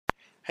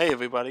Hey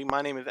everybody,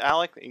 my name is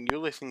Alec, and you're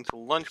listening to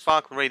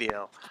Lunchbox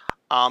Radio.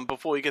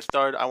 Before we get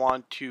started, I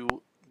want to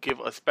give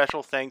a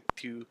special thanks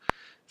to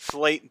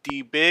Slate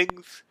D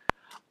Biggs,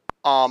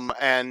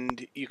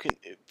 and you can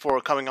for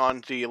coming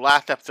on the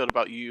last episode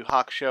about Yu Yu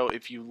Hakusho.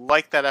 If you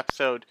like that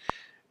episode,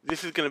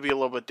 this is going to be a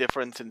little bit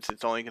different since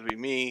it's only going to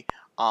be me.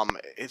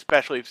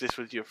 Especially if this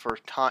was your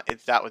first time,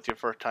 if that was your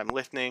first time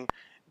listening.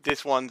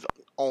 This one's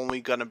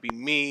only going to be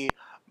me,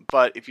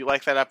 but if you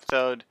like that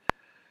episode,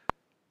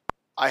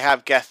 I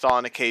have guests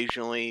on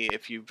occasionally.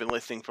 If you've been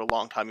listening for a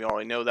long time, you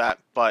already know that.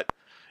 But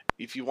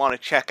if you want to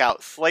check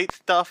out Slate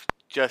stuff,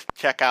 just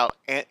check out.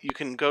 You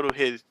can go to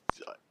his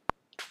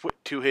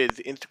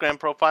Instagram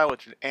profile,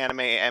 which is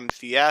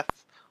AnimeMCS,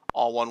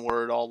 all one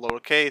word, all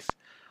lowercase,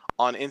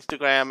 on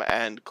Instagram,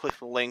 and click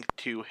the link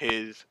to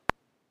his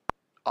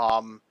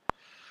to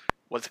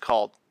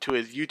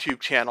his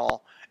YouTube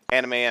channel,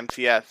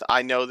 AnimeMCS.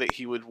 I know that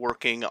he was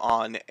working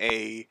on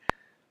a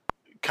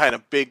kind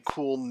of big,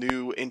 cool,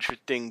 new,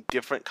 interesting,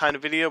 different kind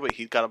of video, but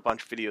he's got a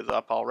bunch of videos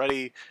up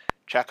already.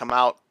 Check them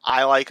out.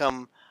 I like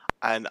them,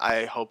 and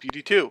I hope you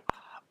do too.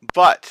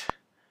 But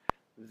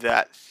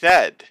that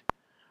said,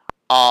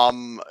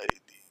 thank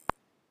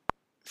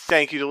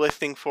you to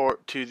listening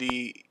to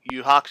the Yu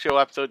Yu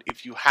Hakusho episode.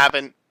 If you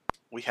haven't,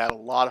 we had a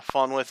lot of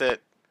fun with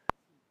it.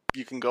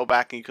 You can go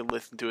back and you can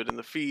listen to it in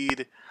the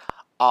feed.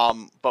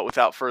 But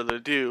without further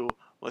ado,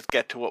 let's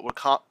get to what we're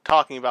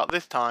talking about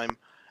this time.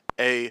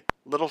 A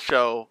little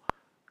show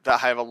that I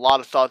have a lot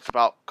of thoughts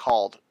about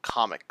called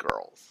Comic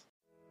Girls.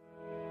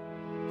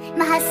 真っ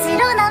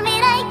白な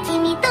未来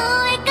君と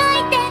描い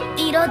て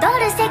彩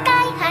る世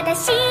界裸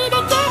足で蹴って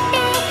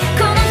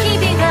この日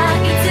々が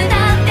いつ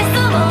だってそう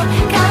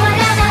変わ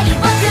らない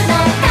僕の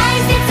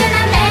大切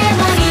なメ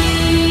モリー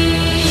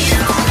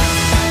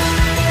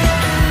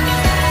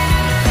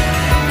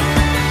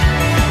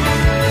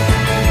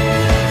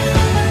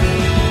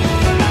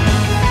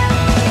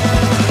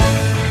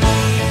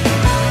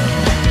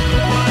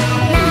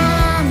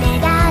なんで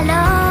だ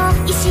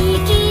ろう意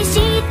識し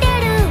てる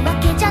わ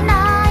けじゃ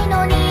ない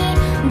のに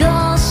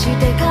どうし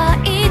てか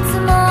いつ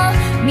も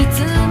見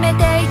つめ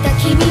ていた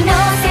君の背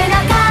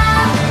中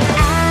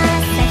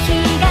朝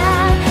日が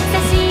差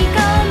し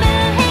込む部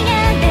屋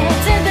で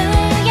つぶ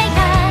やい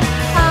た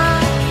I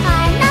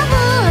love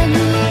you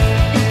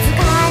いつ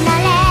かな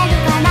れる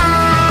かな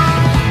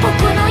僕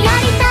のやり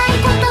たい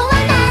ことは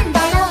なんだ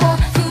ろう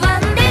不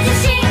安で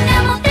自信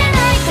が持てない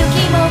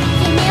時も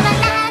君は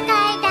何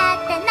回だ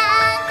って何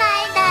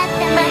回だっ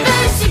て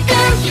眩しく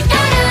光る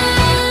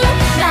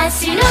真っ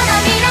白な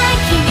未来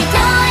君と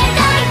描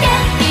いて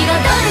彩る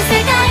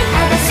世界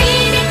裸足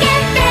で蹴って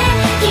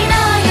昨日よ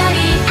り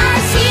明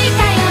日よ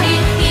り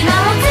今を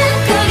作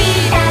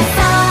り出そ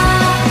う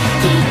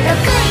きっと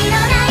悔いの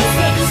ない青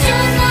春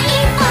の一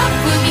歩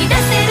踏み出せ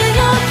る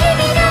よ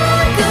君の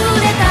く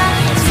れた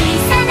小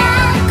さな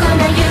粉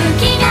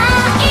雪が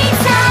いつ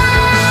か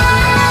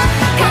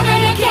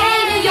輝ける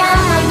よう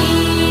に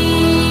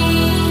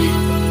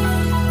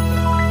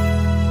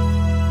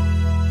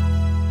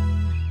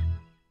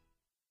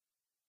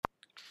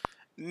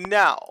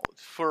Now,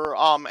 for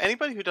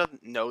anybody who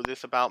doesn't know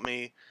this about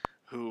me,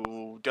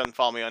 who doesn't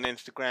follow me on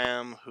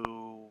Instagram,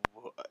 who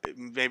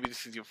maybe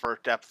this is your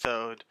first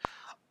episode,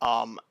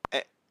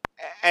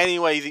 any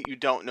way that you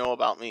don't know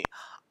about me,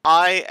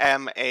 I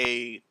am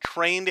a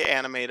trained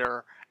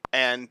animator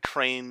and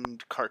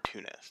trained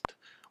cartoonist,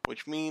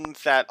 which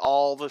means that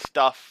all the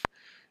stuff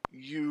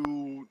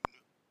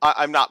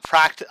I'm not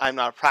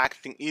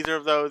practicing either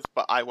of those,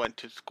 but I went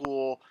to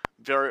school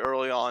very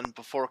early on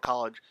before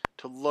college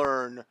to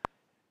learn,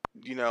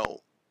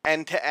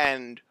 end to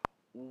end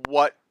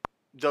what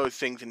those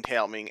things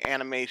entail, meaning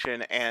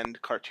animation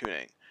and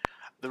cartooning.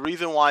 The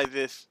reason why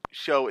this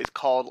show is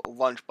called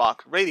Lunchbox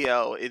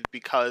Radio is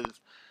because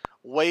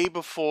way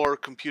before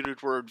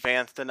computers were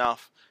advanced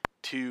enough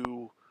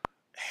to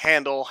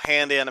handle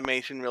hand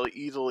animation really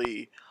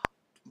easily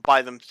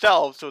by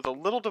themselves, there was a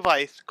little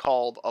device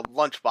called a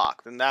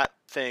lunchbox, and that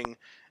thing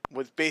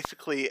was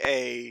basically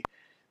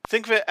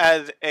think of it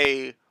as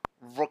a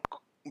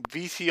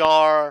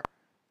VCR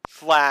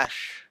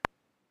slash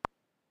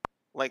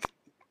like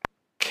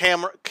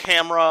camera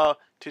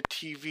to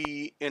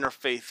TV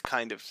interface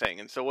kind of thing.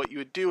 And so what you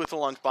would do with a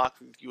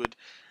lunchbox is you would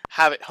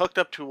have it hooked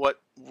up to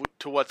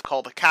what's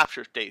called a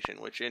capture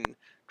station, which in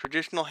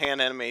traditional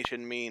hand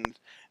animation means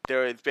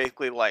there is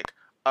basically like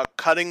a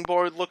cutting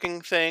board looking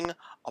thing,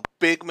 a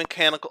big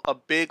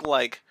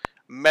like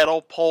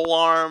metal pole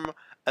arm,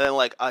 and then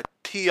like a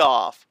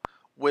tee-off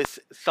with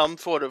some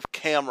sort of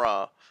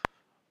camera.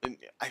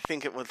 I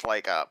think it was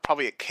like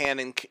probably a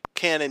Canon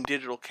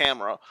digital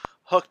camera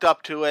hooked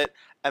up to it,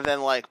 and then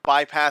like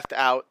bypassed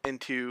out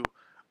into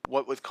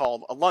what was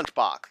called a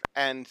lunchbox.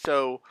 And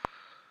so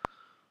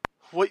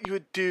what you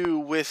would do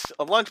with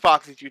a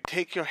lunchbox is you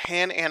take your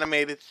hand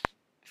animated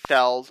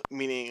cells,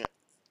 meaning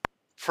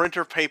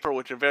printer paper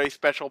with a very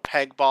special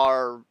peg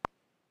bar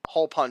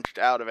hole punched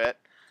out of it,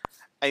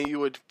 and you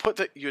would put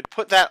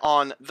that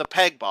on the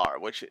peg bar,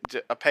 which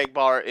a peg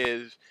bar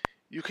is,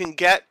 you can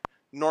get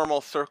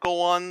normal circle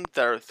ones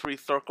that are 3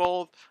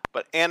 circles,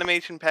 but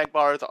animation peg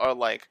bars are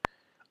like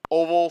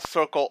oval,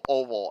 circle,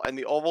 oval, and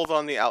the oval's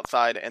on the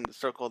outside and the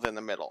circle's in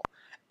the middle.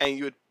 And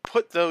you would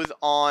put those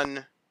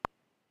on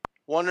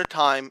one at a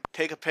time,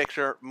 take a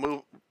picture,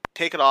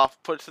 take it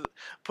off, put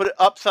it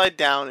upside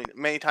down, and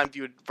many times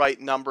you would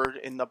write numbers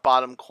in the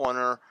bottom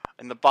corner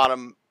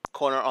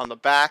on the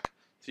back,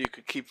 so you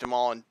could keep them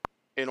all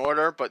in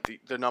order, but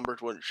the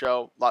numbers wouldn't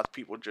show. Lots of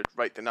people just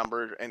write the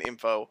numbers and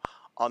info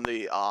on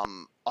the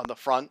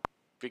front,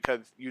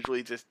 because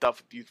usually this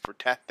stuff is used for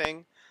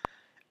testing.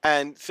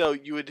 And so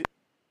you would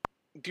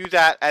do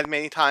that as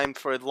many times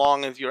for as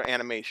long as your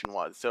animation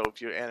was. So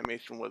if your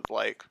animation was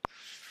like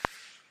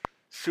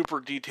super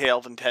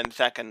detailed in 10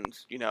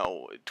 seconds,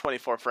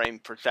 24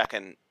 frames per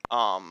second,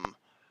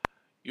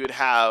 you would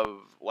have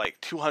like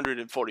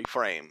 240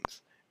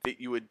 frames that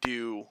you would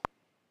do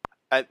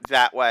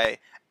that way.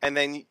 And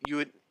then you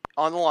would,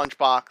 on the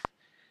Lunchbox,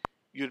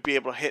 you'd be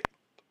able to hit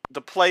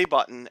the play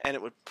button and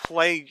it would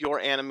play your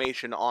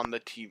animation on the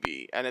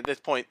TV. And at this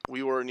point,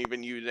 we weren't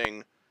even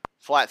using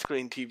flat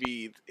screen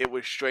TVs. It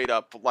was straight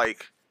up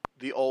like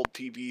the old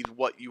TVs,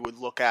 what you would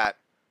look at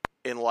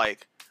in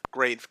like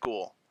grade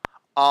school.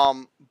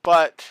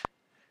 But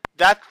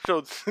that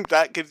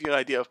gives you an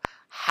idea of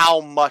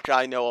how much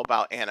I know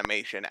about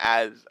animation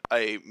as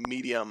a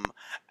medium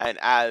and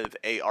as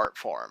a art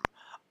form.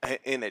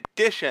 In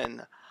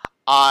addition,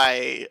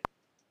 I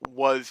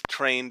was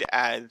trained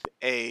as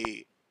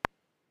a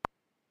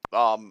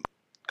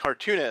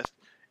cartoonist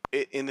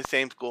in the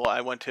same school.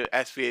 I went to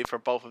SVA for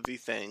both of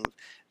these things.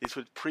 This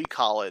was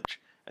pre-college.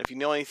 And if you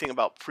know anything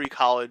about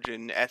pre-college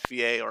in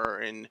SVA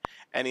or in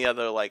any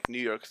other like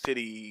New York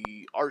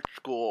City art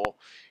school,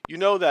 you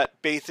know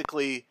that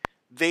basically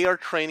they are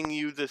training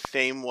you the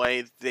same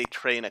way they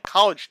train a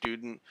college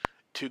student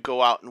to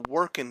go out and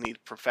work in these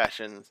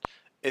professions.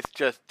 It's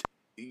just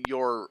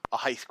you're a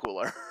high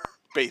schooler,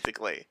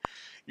 basically.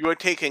 You are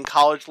taking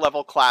college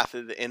level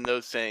classes in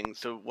those things.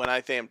 So when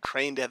I say I'm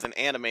trained as an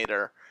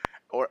animator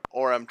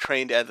or I'm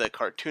trained as a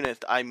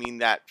cartoonist, I mean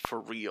that for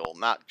real,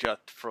 not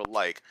just for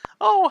like,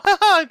 oh,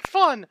 haha, it's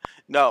fun.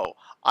 No,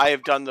 I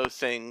have done those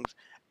things,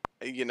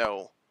 A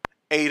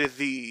to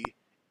Z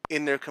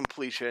in their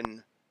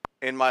completion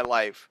in my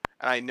life,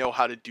 and I know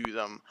how to do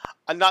them.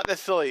 I'm not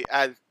necessarily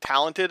as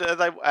talented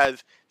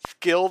as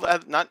skilled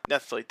as, not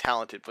necessarily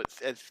talented, but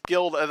as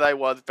skilled as I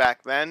was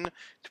back then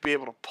to be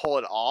able to pull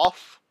it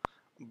off,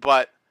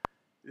 but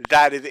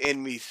that is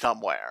in me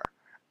somewhere.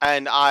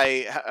 And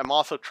I am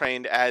also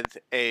trained as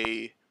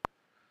a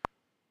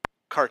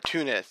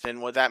cartoonist,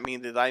 and what that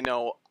means is I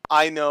know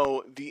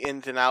the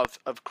ins and outs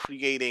of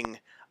creating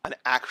an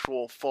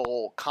actual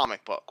full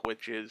comic book,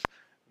 which is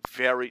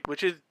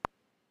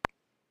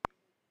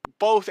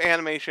both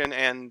animation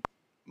and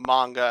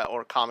manga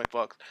or comic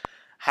books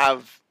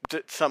have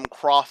some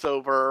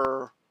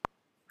crossover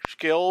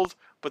skills,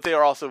 but they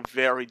are also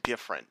very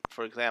different.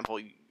 For example,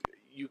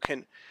 you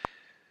can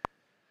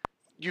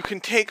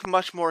take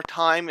much more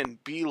time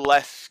and be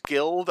less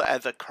skilled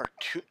as a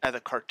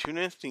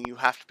cartoonist than you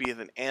have to be as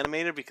an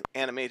animator, because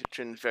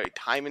animation is very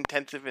time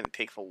intensive and it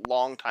takes a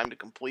long time to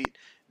complete.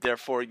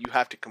 Therefore, you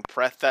have to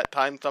compress that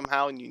time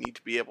somehow, and you need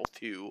to be able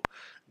to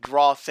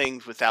draw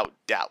things without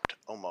doubt,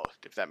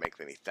 almost, if that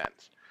makes any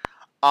sense.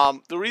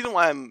 The reason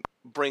why I'm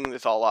bringing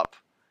this all up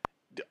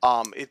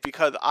is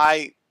because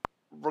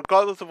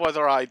regardless of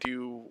whether I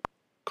do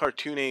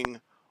cartooning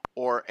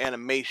or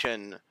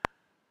animation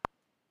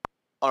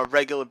on a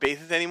regular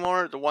basis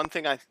anymore, the one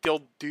thing I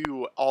still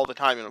do all the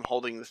time, and I'm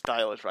holding the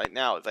stylus right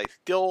now, is I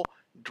still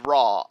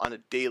draw on a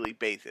daily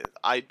basis.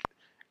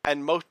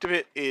 And most of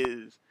it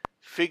is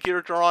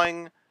figure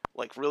drawing,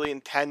 like really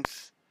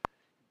intense,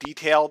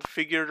 detailed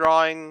figure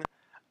drawing.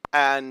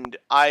 And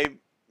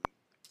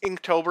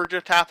Inktober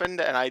just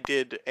happened, and I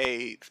did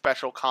a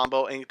special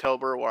combo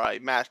Inktober where I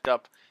mashed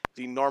up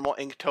the normal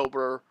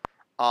Inktober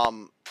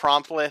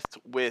prompt list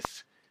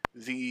with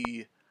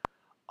the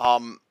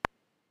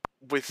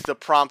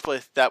prompt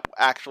list that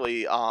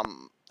actually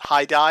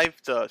High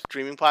Dive, the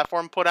streaming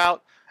platform, put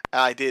out.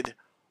 And I did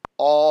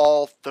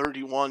all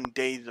 31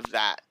 days of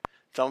that.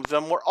 Some of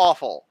them were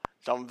awful.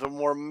 Some of them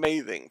were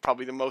amazing.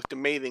 Probably the most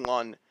amazing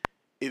one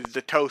is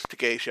the Toast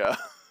Geisha.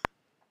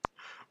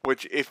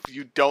 Which, if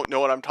you don't know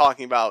what I'm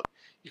talking about,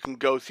 you can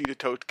go see the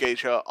Toast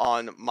Geisha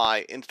on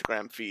my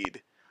Instagram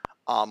feed,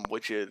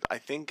 which is, I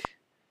think,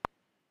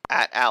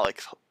 at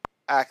Alex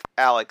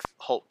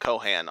Holt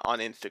Cohan on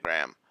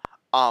Instagram.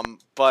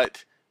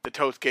 But the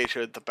Toast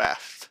Geisha is the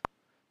best.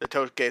 The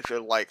Toast Geisha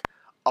is like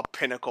a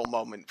pinnacle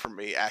moment for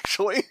me,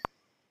 actually.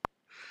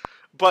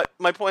 But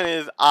my point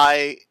is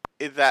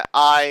that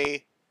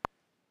I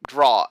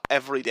draw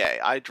every day.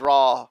 I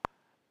draw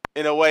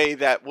in a way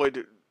that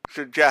would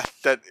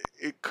suggest that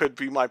it could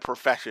be my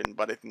profession,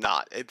 but it's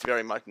not. It's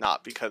very much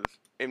not, because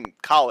in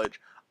college,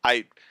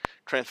 I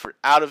transferred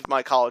out of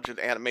my college's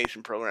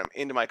animation program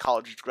into my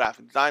college's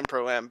graphic design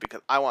program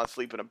because I want to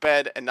sleep in a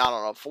bed and not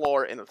on a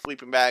floor in a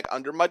sleeping bag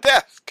under my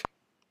desk.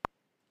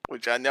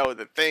 Which I know is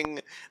a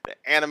thing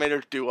that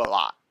animators do a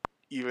lot,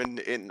 even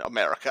in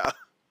America.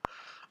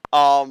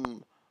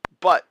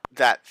 But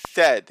that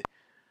said,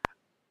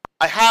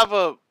 I have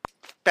a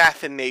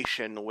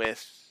fascination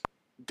with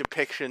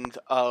depictions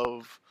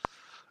of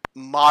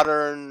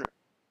modern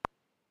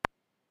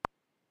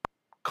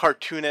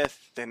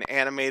cartoonists and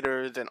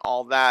animators and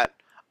all that.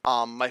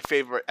 My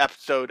favorite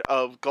episode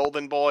of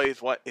Golden Boy is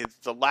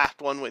the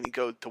last one when he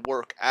goes to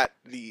work at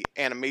the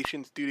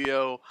animation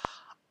studio.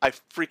 I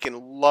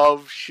freaking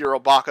love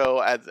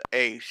Shirobako as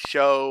a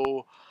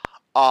show.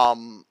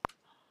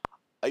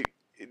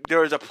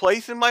 There is a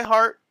place in my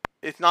heart.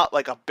 It's not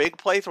like a big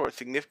place or a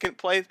significant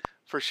place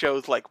for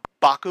shows like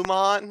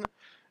Bakuman,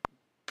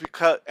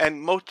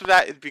 and most of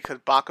that is because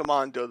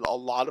Bakuman does a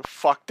lot of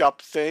fucked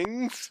up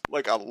things,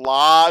 like a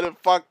lot of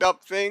fucked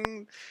up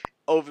things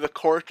over the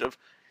course of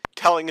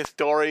telling a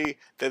story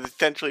that's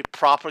essentially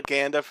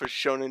propaganda for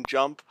Shonen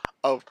Jump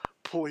of,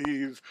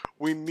 please,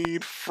 we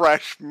need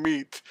fresh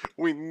meat,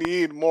 we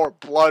need more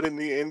blood in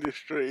the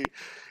industry.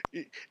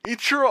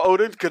 Ichiro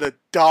Oda's gonna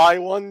die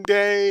one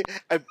day,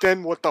 and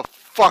then what the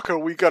fuck are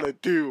we gonna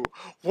do?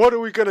 What are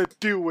we gonna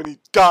do when he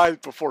dies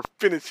before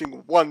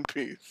finishing One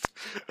Piece?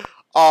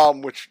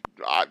 Which,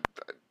 I'm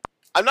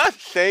not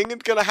saying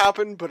it's gonna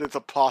happen, but it's a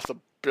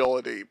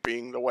possibility,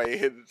 being the way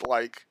his,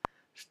 like,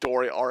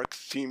 story arcs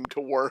seem to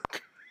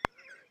work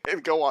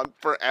and go on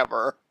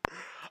forever.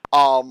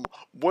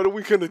 What are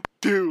we gonna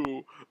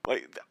do?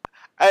 Like,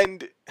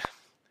 and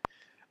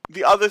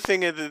the other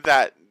thing is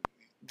that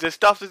the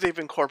stuff that they've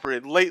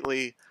incorporated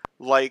lately,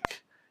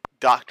 like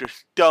Dr.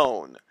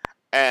 Stone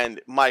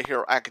and My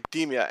Hero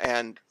Academia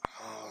and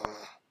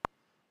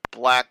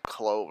Black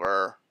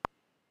Clover,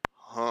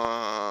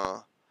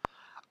 are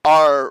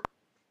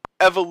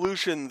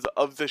evolutions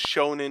of the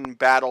shonen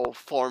battle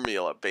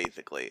formula,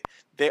 basically.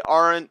 They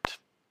aren't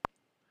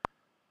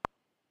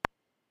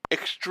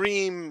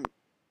extreme.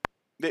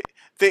 They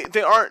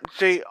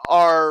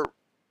are,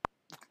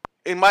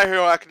 in My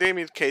Hero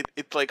Academia's case,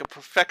 it's like a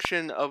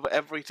perfection of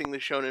everything the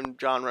shonen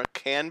genre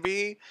can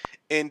be.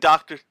 In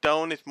Dr.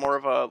 Stone, it's more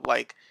of a,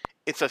 like,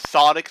 it's a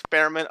thought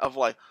experiment of,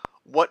 like,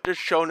 what does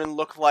shonen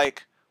look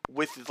like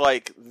with,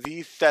 like,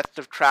 these sets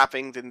of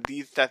trappings and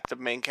these sets of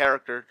main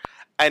characters.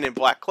 And in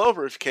Black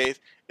Clover's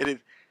case, it is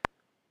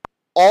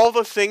all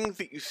the things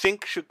that you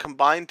think should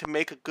combine to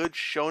make a good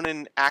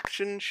shonen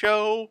action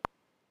show,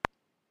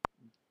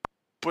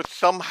 but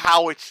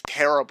somehow it's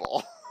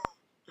terrible.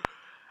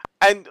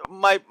 And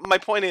my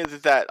point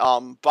is that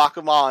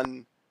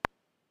Bakuman,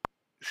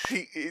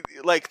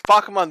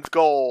 Bakuman's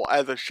goal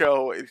as a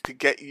show is to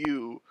get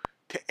you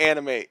to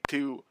animate,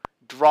 to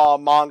draw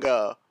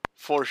manga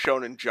for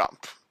Shonen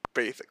Jump,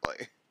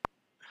 basically.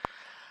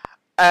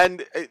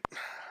 And it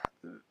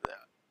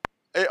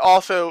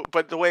also,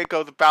 but the way it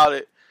goes about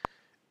it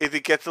is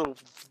it gets a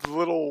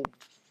little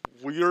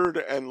weird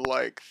and,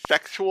 like,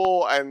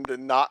 sexual and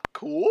not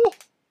cool.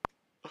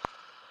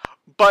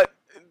 But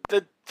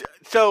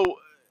so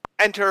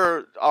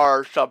enter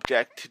our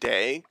subject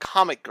today,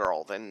 Comic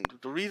Girls, and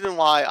the reason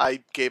why I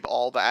gave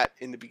all that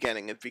in the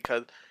beginning is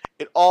because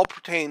it all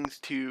pertains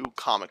to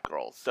Comic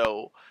Girls.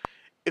 So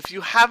if you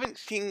haven't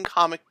seen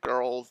Comic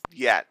Girls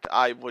yet,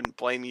 I wouldn't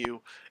blame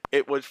you.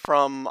 It was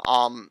from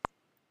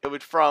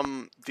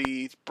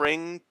the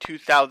spring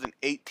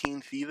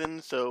 2018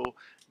 season, so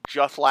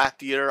just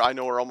last year. I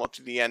know we're almost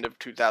to the end of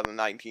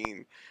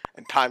 2019,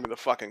 and time is a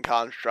fucking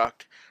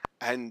construct,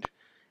 and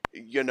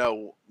you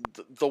know,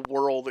 the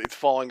world is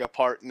falling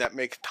apart, and that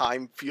makes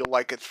time feel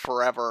like it's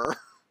forever.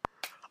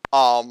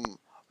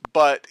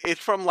 But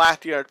it's from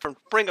last year, it's from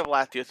spring of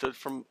last year, so it's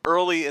from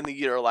early in the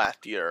year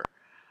last year.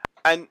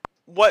 And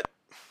what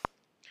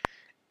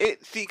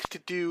it seeks to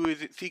do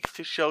is it seeks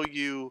to show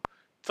you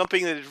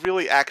something that is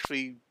really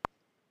actually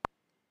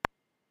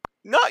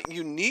not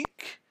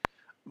unique,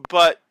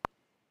 but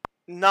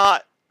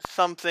not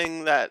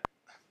something that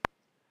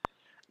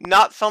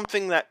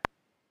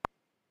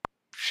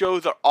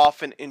shows are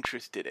often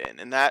interested in.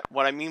 And that,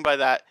 what I mean by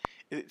that,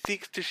 is it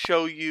seeks to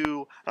show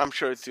you, and I'm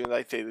sure as soon as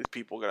I say this,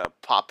 people are going to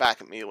pop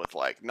back at me with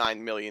like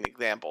 9 million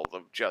examples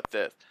of just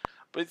this,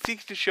 but it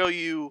seeks to show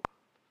you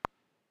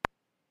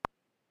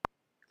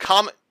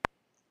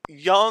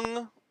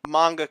young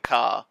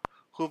mangaka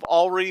who've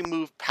already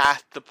moved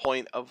past the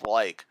point of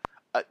like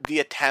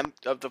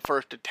the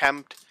first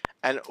attempt,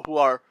 and who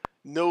are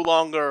no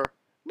longer,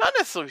 not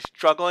necessarily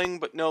struggling,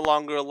 but no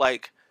longer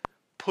like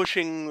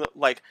pushing,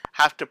 like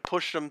have to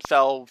push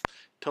themselves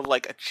to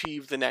like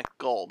achieve the next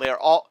goal. They're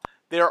all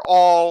the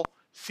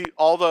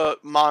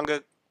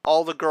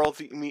girls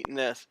that you meet in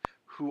this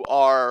who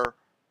are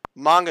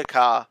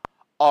mangaka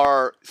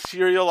are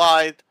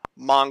serialized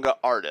manga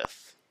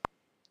artists.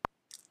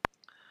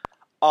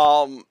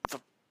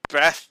 The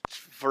best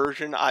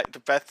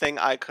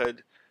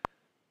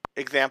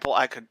example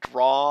I could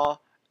draw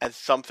as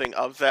something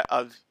of that,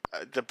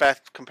 the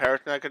best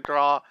comparison I could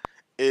draw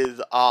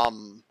is,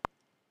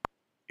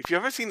 if you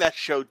ever seen that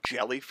show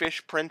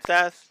Jellyfish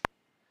Princess,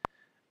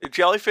 the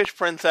Jellyfish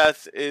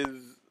Princess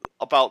is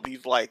about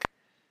these like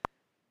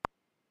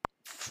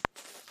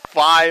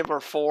 5 or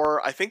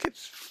 4, I think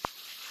it's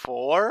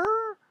 4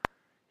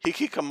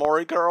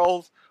 hikikomori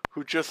girls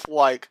who just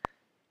like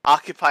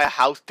occupy a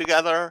house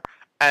together,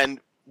 and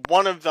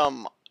one of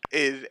them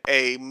is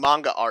a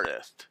manga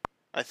artist.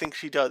 I think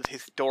she does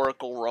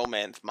historical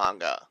romance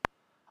manga.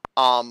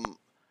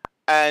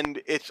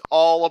 And it's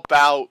all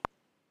about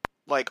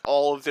like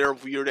all of their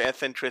weird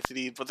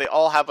eccentricities, but they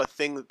all have a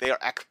thing that they are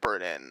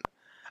expert in.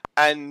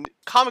 And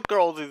Comic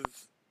Girls is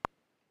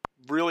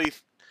really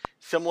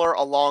similar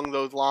along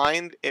those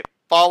lines. It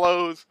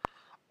follows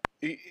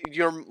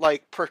your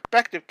like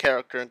perspective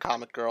character in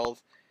Comic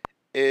Girls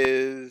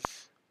is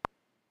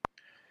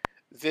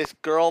this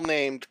girl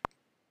named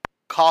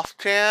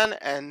Koth-chan,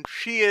 and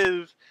she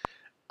is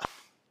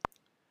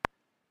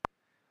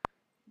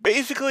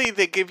basically,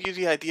 they give you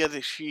the idea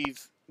that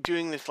she's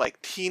doing this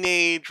like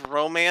teenage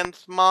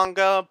romance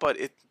manga, but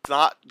it's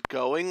not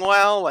going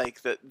well.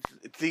 Like the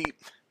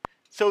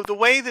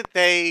way that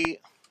they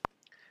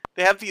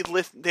have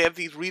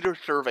these reader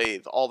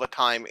surveys all the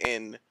time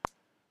in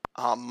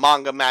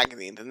manga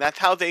magazines, and that's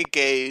how they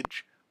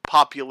gauge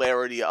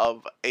popularity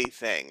of a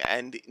thing.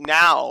 And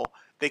now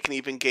they can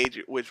even gauge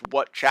it with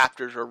what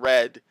chapters are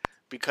read,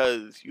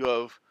 because you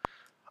have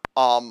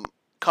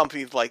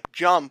companies like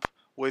Jump,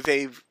 where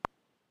they've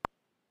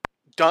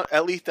done,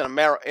 at least in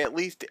America, at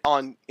least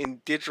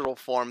in digital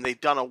form, they've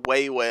done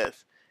away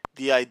with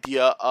the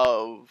idea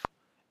of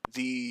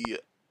the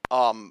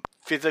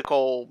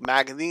physical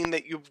magazine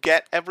that you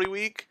get every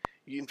week.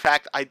 In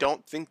fact, I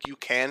don't think you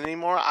can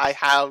anymore. I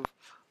have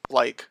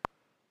like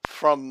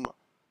from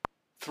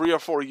 3 or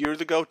 4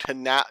 years ago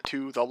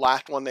to the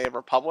last one they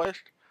ever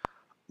published.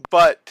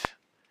 But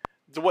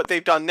what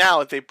they've done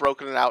now is they've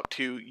broken it out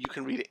to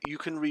you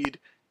can read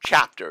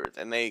chapters,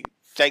 and they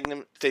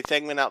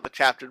segment out the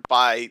chapters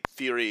by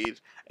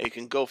series, and you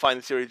can go find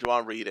the series you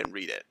want to read and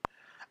read it.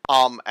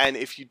 And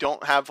if you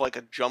don't have like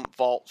a Jump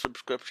Vault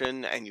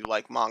subscription and you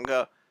like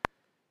manga,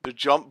 the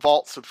Jump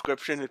Vault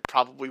subscription is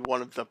probably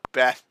one of the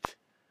best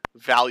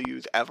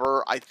values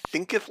ever. I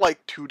think it's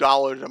like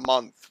 $2 a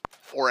month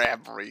for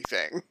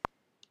everything,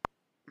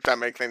 if that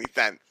makes any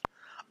sense.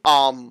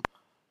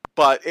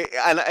 But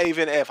and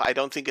even if, I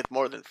don't think it's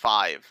more than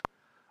 $5.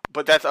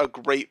 But that's a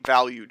great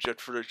value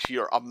just for the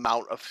sheer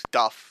amount of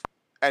stuff,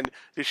 and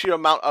the sheer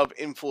amount of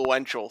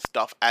influential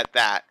stuff at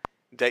that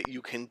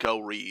you can go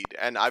read.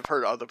 And I've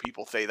heard other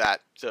people say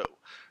that, so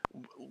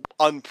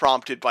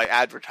unprompted by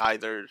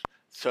advertisers,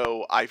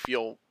 so I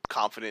feel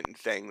confident in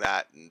saying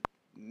that and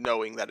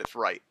knowing that it's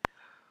right.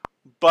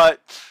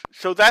 But,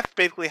 so that's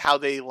basically how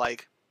they,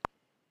 like,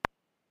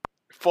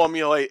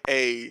 formulate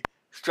a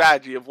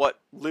strategy of what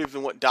lives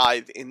and what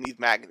dies in these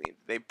magazines.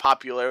 They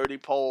popularity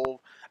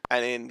poll,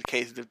 and in the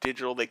cases of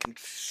digital, they can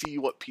see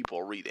what people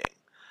are reading.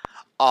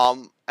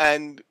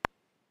 And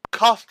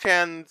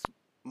Koth-chan's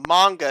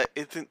manga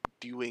isn't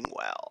doing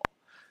well.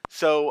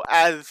 So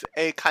as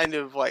a kind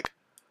of like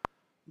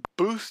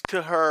boost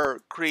to her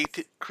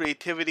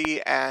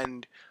creativity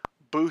and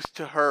boost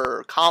to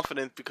her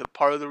confidence, because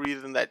part of the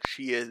reason that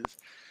she is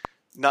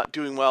not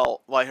doing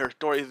well, why her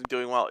story isn't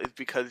doing well, is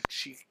because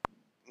she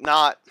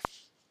don't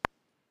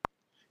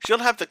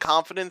have the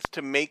confidence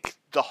to make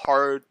the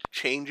hard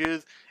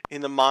changes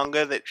in the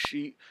manga that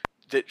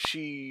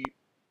she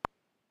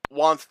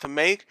wants to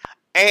make,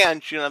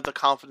 and she doesn't have the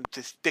confidence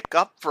to stick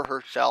up for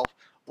herself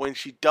when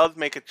she does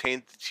make a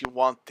change that she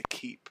wants to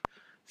keep.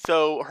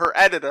 So her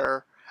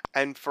editor,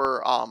 and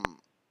for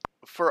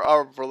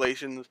our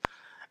relations,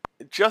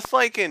 just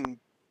like in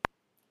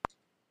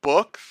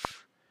books,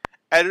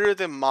 editors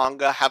in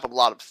manga have a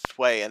lot of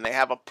sway, and they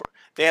have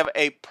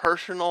a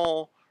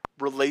personal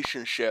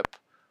relationship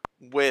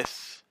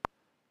with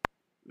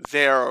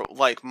their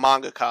like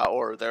mangaka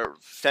or their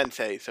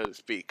sensei, so to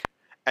speak,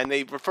 and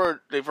they refer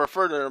to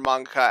their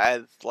mangaka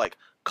as like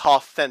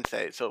Koth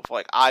Sensei. So if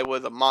like I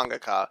was a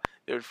mangaka,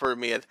 they refer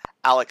to me as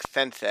Alex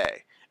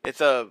Sensei.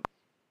 It's a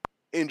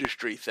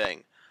industry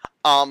thing.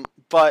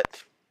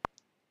 But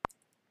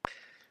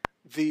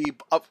the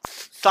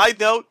side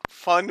note,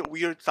 fun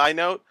weird side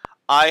note,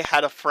 I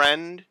had a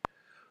friend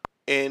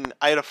who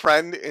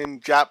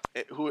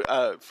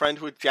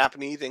was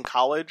Japanese in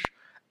college,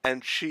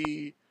 and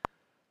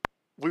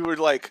we were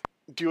like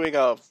doing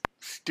a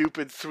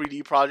stupid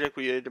 3D project.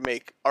 We had to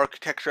make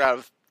architecture out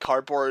of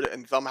cardboard,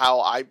 and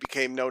somehow I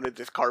became known as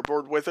this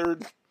cardboard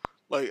wizard.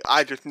 Like,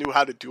 I just knew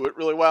how to do it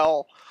really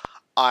well.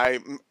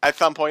 At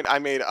some point, I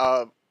made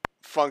a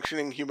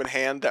functioning human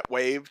hand that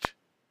waved.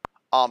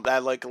 That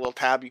had like a little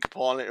tab you could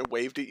pull on it and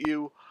waved at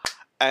you.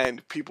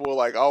 And people were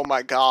like, oh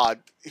my god,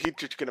 he's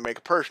just gonna make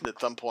a person at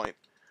some point.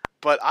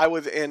 But I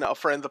was in a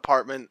friend's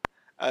apartment,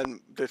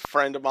 and this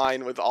friend of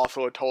mine was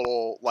also a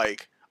total,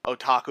 like,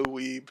 otaku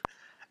weeb.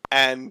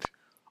 And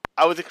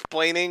I was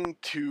explaining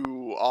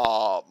to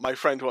my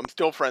friend who I'm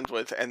still friends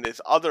with, and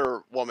this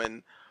other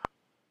woman,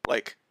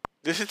 like,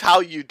 this is how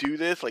you do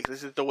this, like,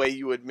 this is the way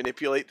you would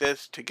manipulate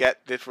this to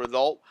get this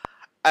result.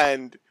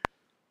 And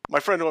my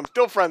friend who I'm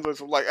still friends with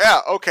was like,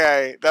 yeah,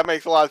 okay, that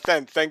makes a lot of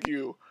sense, thank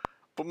you.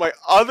 But my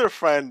other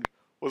friend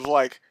was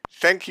like,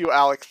 thank you,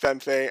 Alex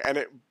Sensei, and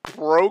it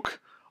broke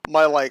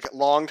my, like,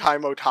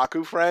 longtime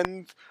otaku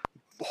friend's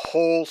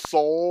whole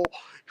soul,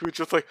 He was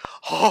just like,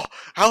 oh,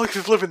 Alex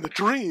is living the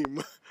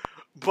dream.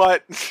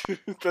 But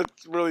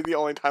that's really the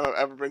only time I've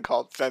ever been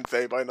called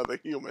sensei by another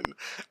human.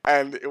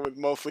 And it was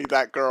mostly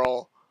that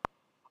girl,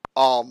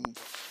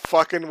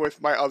 fucking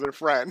with my other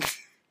friend.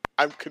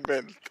 I'm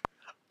convinced.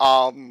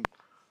 And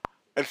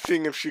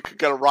seeing if she could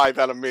get a rise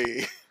out of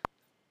me.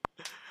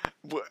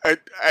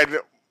 And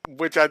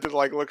which I did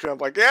like look at, I'm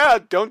like, yeah,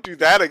 don't do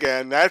that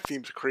again. That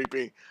seems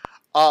creepy.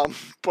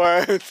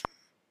 But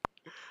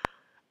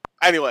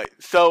anyway,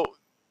 so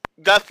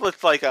that's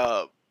what's like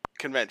a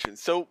convention.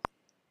 So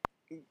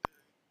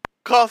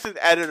Carlson's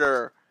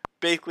editor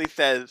basically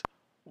says,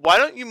 why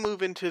don't you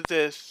move into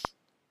this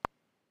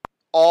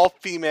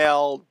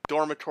all-female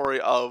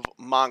dormitory of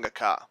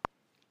mangaka?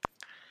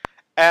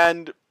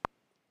 And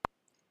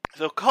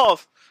so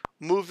Carlos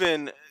moves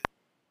in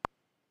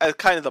as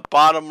kind of the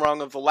bottom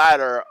rung of the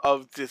ladder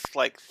of this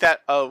like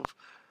set of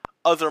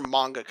other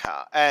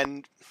mangaka.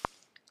 And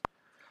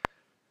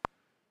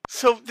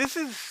so this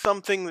is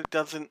something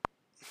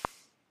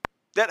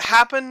that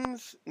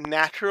happens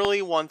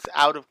naturally once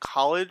out of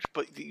college,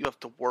 but you have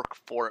to work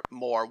for it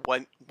more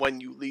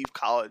when you leave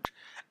college.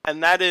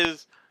 And that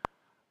is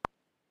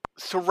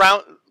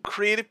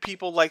creative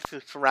people like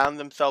to surround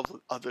themselves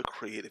with other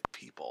creative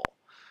people.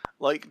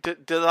 Like,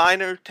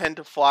 designers tend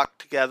to flock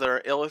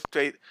together,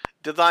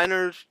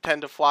 designers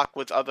tend to flock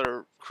with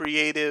other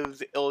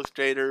creatives,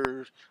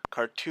 illustrators,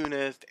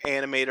 cartoonists,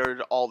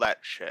 animators, all that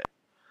shit.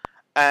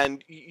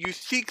 And you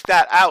seek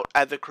that out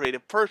as a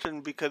creative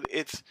person because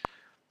it's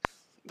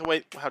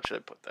how should I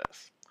put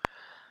this?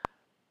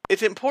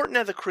 It's important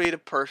as a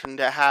creative person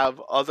to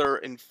have other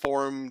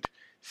informed,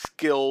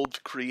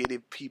 skilled,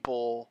 creative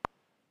people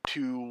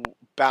to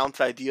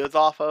bounce ideas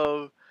off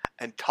of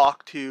and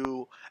talk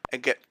to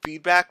and get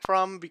feedback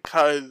from,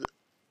 because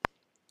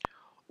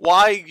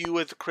why you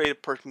as a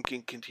creative person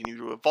can continue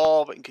to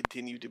evolve and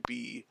continue to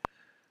be,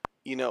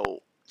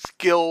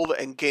 skilled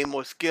and gain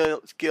more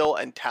skill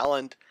and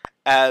talent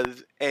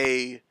as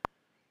a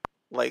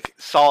like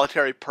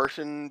solitary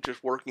person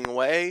just working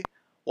away.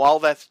 While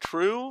that's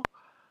true,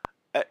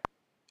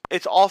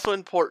 it's also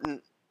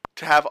important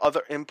to have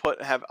other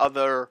input, have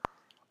other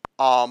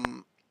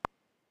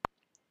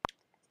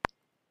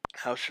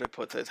how should I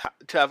put this?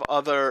 To have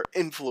other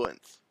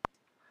influence.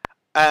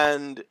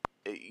 And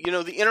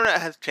the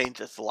internet has changed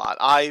this a lot.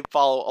 I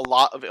follow a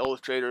lot of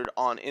illustrators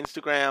on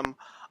Instagram.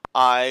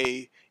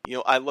 I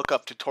look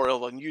up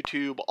tutorials on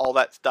YouTube, all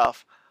that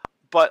stuff.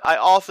 But I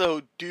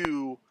also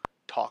do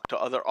talk to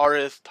other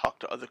artists, talk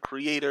to other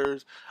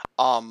creators.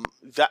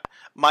 That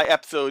my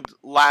episode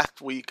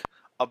last week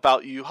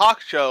about Yu Yu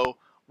Hakusho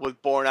was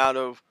born out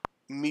of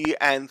me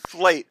and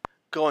Slate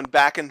going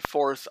back and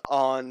forth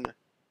on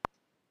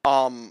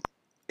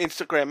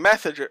Instagram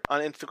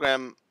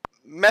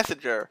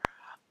Messenger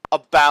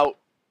about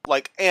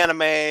like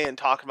anime and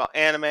talking about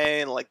anime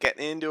and like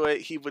getting into it.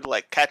 He would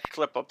like catch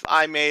slip-ups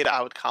I made.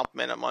 I would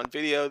compliment him on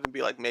videos and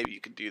be like, maybe you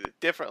could do this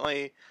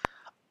differently.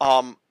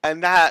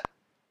 And that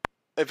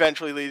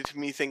eventually led to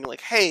me thinking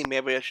like, hey,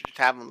 maybe I should just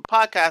have him on the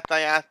podcast. And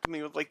I asked him,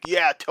 he was like,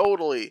 yeah,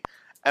 totally.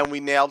 And we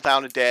nailed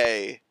down a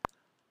day.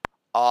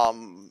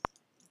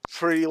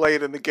 Pretty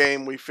late in the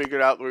game, we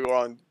figured out that we were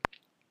on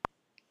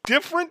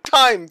different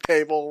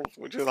timetables,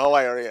 which is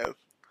hilarious.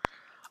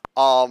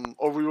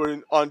 Or we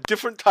were on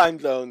different time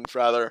zones,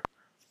 rather.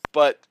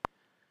 But,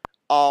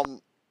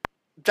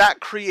 that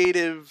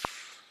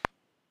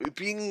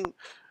being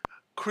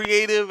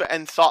creative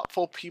and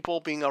thoughtful people,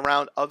 being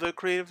around other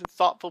creative and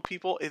thoughtful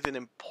people is an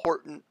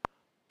important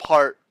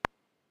part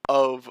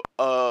of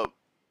a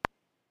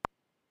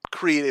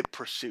creative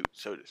pursuit,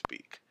 so to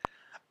speak.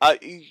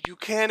 You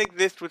can't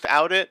exist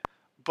without it,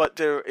 but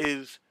there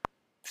is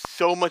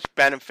so much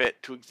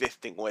benefit to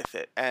existing with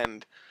it,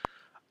 and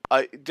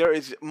there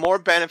is more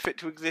benefit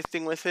to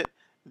existing with it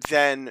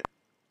than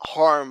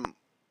harm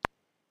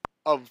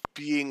of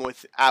being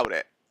without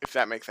it, if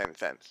that makes any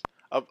sense.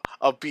 Of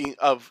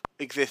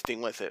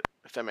existing with it,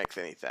 if that makes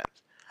any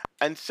sense.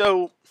 And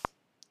so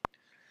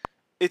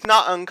it's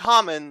not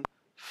uncommon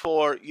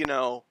for,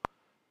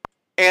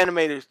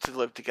 animators to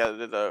live together.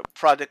 There's a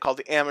project called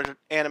the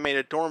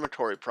Animated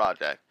Dormitory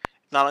Project.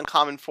 It's not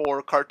uncommon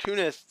for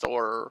cartoonists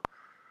or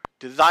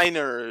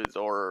designers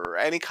or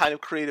any kind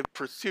of creative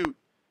pursuit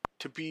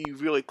to be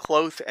really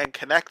close and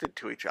connected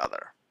to each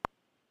other.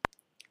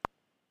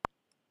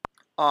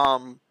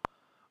 And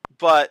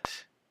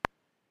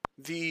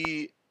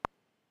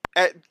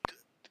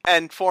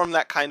form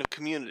that kind of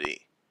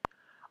community.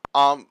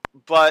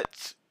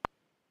 But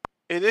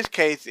in this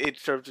case, it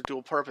serves a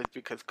dual purpose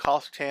because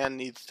Chan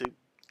needs to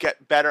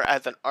get better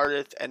as an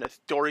artist and a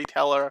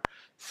storyteller,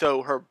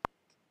 so her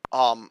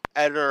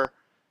editor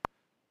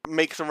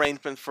makes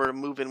arrangements for her to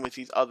move in with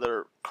these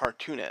other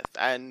cartoonists.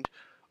 And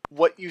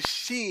what you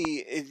see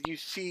is you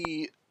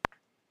see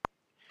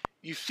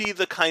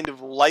the kind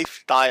of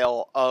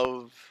lifestyle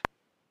of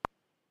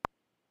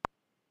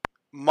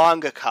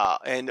mangaka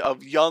and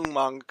of young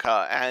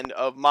mangaka and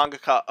of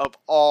mangaka of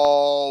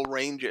all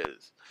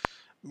ranges,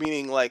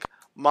 meaning like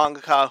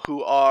mangaka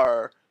who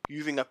are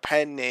using a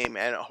pen name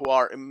and who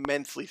are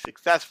immensely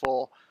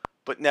successful,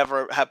 but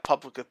never have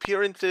public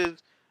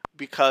appearances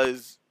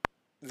because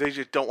they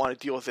just don't want to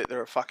deal with it.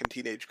 They're a fucking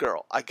teenage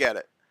girl. I get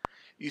it.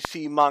 You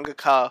see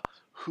mangaka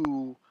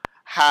who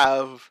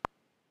have,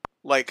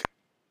 like,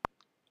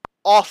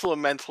 also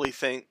immensely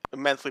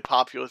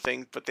popular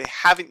things, but they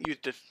haven't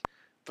used this.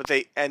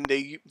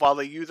 While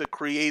they use a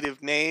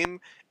creative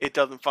name, it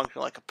doesn't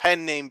function like a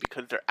pen name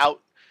because they're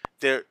out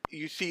there.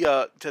 You see,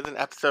 there's an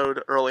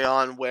episode early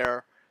on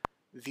where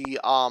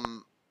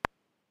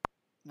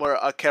where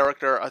a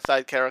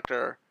side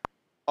character,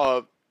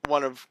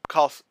 one of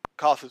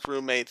Kos's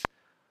roommates,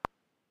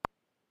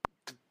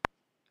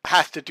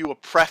 has to do a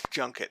press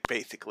junket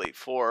basically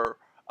for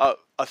a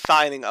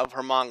signing of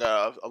her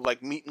manga, a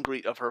like meet and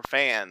greet of her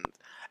fans,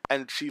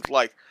 and she's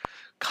like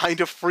kind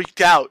of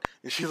freaked out,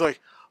 and she's like,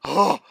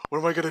 "Oh, what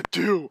am I gonna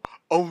do?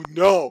 Oh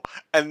no!"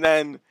 And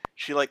then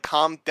she like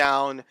calms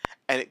down,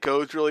 and it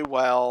goes really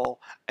well,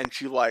 and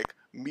she like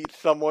meets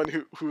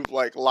someone who's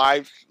like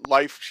life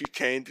she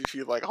changed, and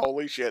she's like,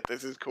 "Holy shit,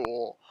 this is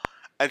cool,"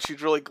 and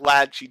she's really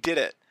glad she did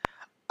it.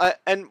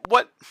 And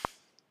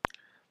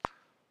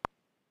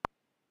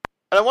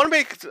I want to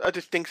make a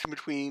distinction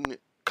between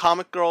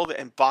Comic Girl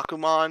and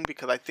Bakuman,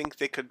 because I think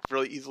they could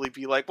really easily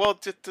be like, well,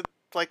 it's just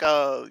like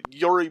a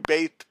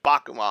Yuri-based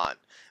Bakuman.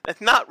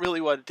 That's not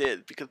really what it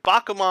is, because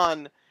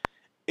Bakuman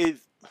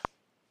is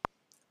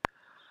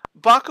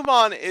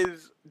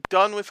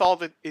done with all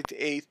the. It's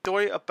a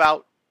story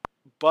about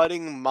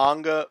budding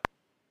manga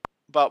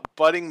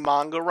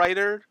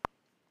writers.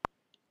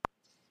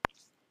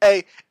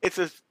 It's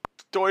a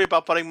story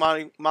about budding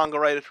manga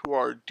writers who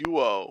are a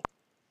duo,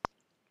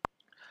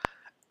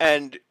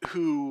 and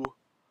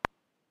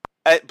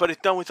but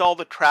it's done with all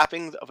the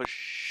trappings of a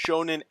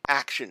shonen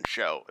action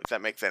show, if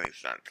that makes any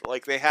sense.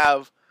 Like, they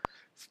have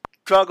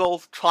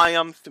struggles,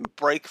 triumphs, and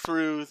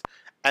breakthroughs,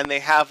 and they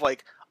have,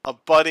 like, a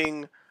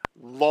budding,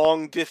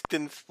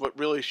 long-distance, but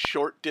really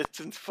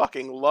short-distance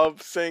fucking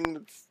love thing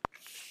that's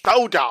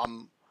so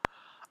dumb.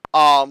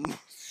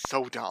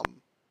 So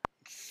dumb.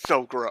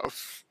 So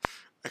gross.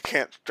 I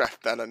can't stress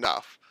that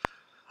enough.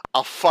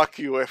 I'll fuck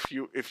you if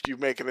you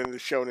make it into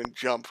Shonen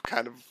Jump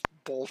kind of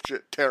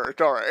bullshit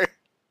territory.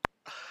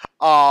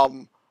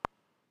 But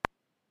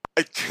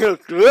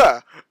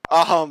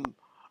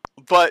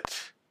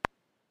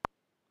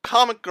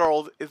Comic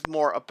Girls is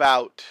more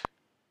about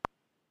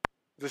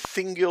the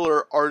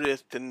singular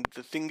artist and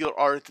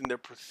their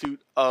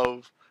pursuit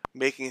of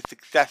making a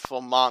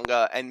successful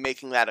manga and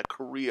making that a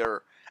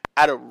career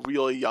at a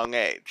really young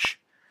age.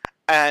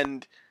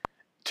 And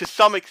to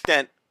some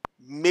extent,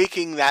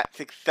 making that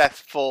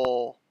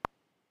successful,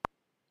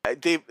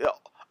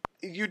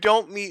 you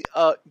don't meet,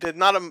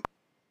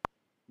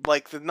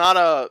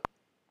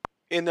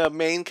 in the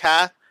main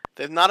cast,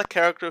 there's not a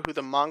character who's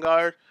a manga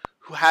artist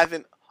who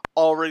hasn't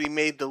already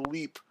made the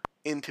leap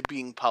into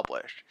being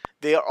published.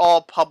 They are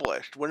all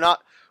published. We're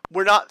not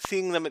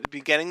seeing them at the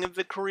beginning of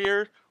the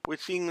career. We're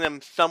seeing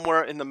them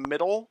somewhere in the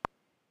middle.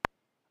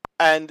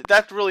 And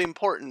that's really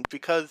important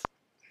because,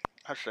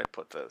 how should I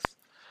put this?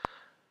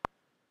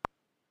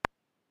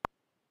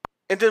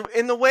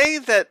 In the way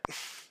that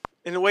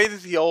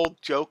the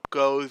old joke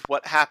goes,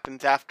 what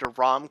happens after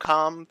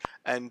rom-com,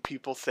 and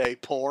people say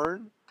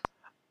porn,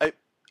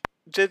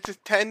 there's a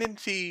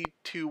tendency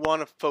to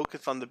want to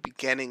focus on the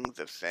beginnings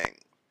of things,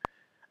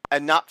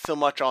 and not so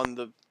much on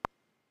the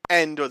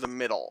end or the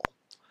middle.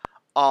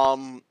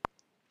 Some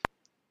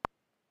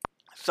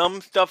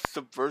stuff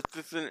subverts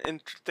this in an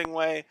interesting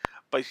way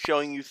by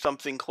showing you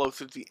something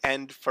closer to the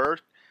end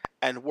first,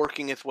 and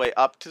working its way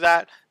up to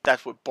that.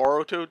 That's what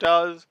Boruto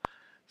does.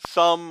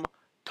 Some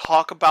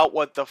talk about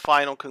what the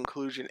final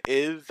conclusion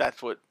is.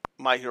 That's what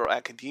My Hero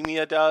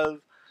Academia does.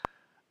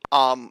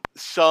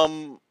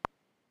 Some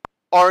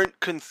aren't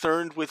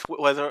concerned with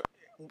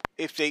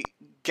if they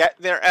get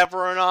there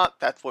ever or not.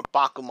 That's what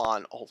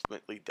Bakuman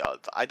ultimately does.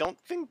 I don't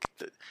think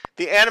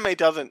the anime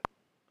doesn't.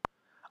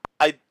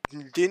 I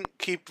didn't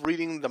keep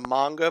reading the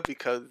manga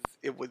because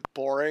it was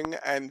boring,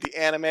 and the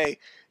anime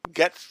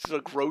gets to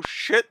the gross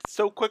shit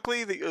so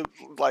quickly that you're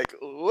like,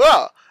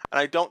 ugh! And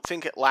I don't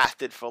think it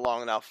lasted for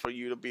long enough for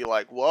you to be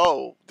like,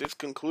 whoa, this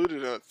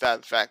concluded in a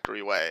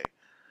satisfactory way.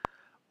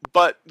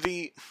 But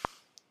a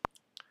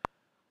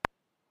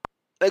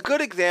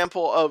good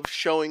example of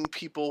showing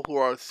people who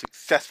are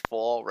successful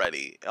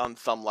already on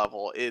some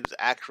level is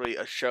actually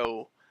a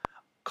show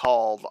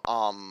called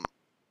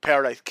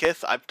Paradise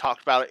Kiss. I've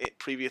talked about it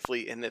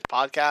previously in this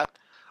podcast,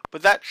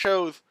 but that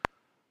shows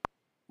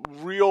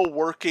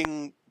real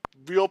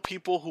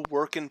people who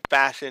work in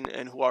fashion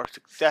and who are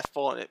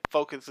successful, and it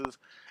focuses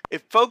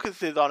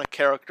on a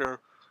character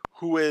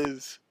who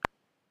is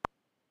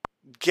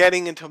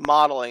getting into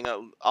modeling.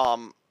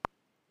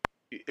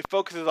 It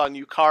focuses on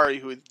Yukari,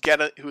 who is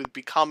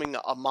becoming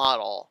a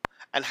model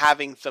and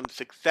having some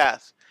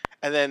success,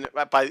 and then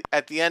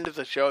at the end of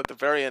the show, at the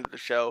very end of the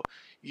show,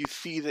 you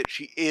see that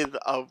she is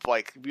a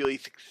like really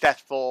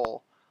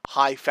successful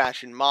high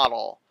fashion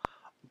model.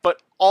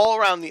 But all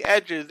around the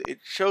edges, it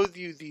shows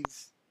you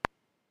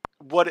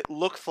what it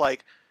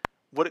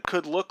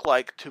could look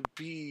like to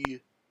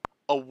be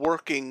a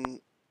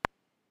working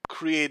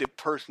creative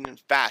person in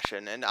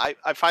fashion, and I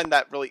find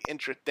that really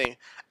interesting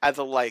as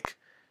a like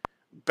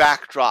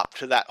backdrop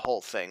to that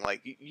whole thing.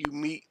 Like you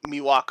meet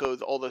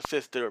Miwako's older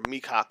sister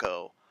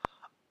Mikako,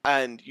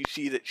 and you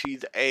see that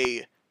she's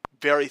a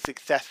very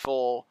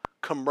successful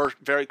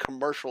very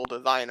commercial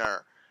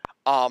designer.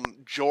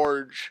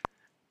 George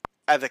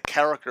as a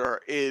character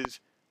is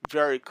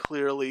very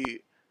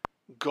clearly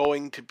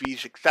going to be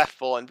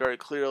successful and very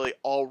clearly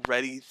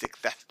already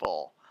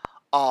successful.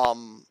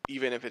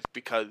 Even if it's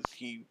because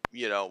he,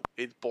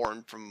 is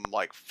born from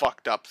like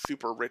fucked up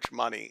super rich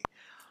money.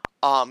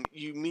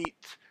 You meet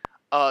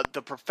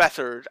the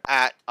professors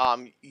at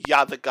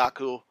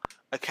Yasagaku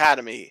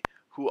Academy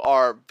who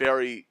are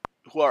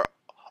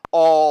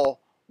all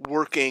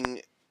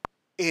working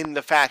in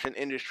the fashion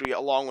industry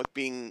along with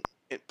being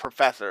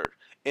professors.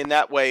 In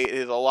that way, it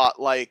is a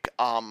lot like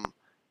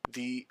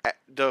the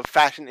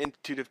Fashion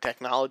Institute of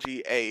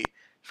Technology, a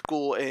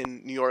school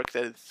in New York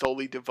that is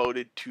solely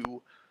devoted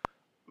to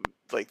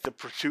like the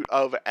pursuit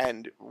of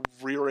and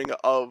rearing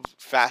of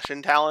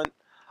fashion talent.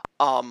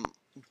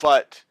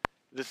 But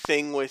the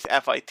thing with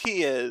FIT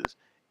is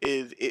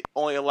it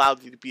only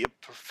allows you to be a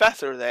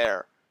professor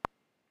there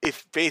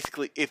if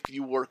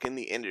you work in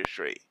the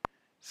industry.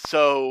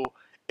 So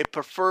it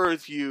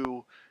prefers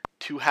you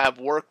to have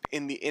worked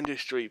in the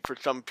industry for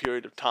some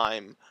period of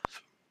time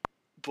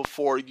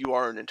before you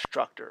are an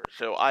instructor.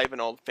 So I have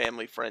an old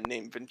family friend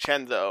named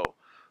Vincenzo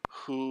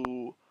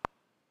who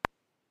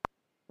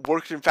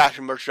worked in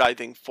fashion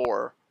merchandising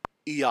for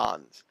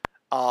eons.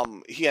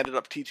 He ended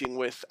up teaching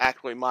with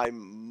actually my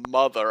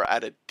mother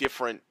at a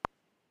different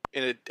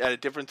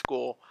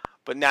school,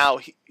 but now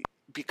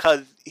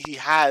because he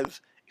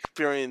has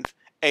experience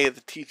A as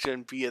a teacher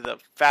and B as a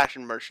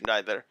fashion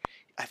merchandiser,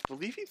 I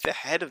believe he's the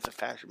head of the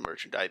fashion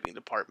merchandising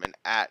department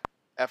at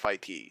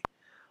FIT.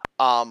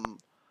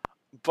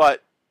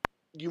 But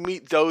you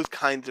meet those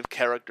kinds of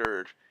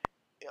characters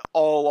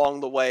all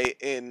along the way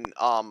in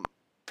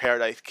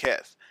Paradise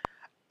Kiss.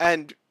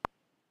 And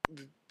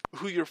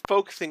who you're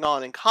focusing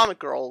on in Comic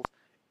Girls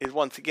is,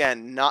 once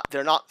again,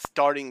 they're not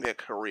starting their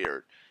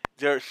career.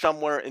 They're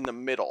somewhere in the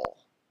middle.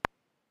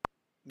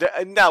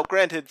 Now,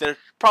 granted, they're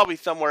probably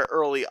somewhere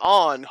early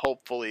on,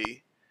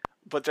 hopefully,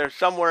 but they're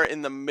somewhere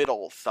in the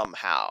middle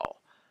somehow.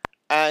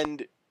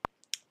 And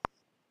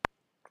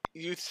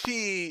you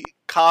see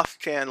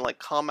Koss-chan like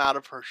come out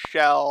of her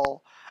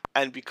shell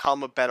and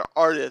become a better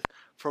artist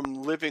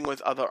from living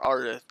with other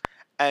artists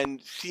and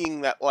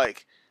seeing that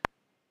like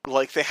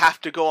they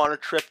have to go on a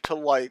trip to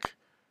like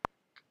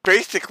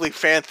basically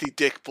Fancy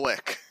Dick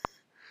Blick.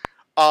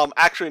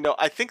 Actually no,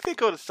 I think they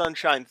go to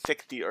Sunshine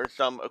 60 or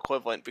some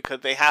equivalent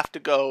because they have to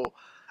go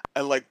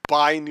and like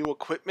buy new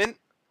equipment.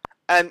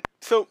 And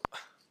so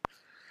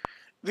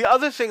the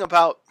other thing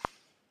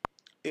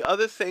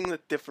that's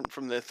different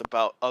from this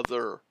about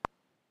other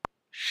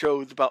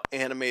shows about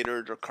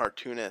animators or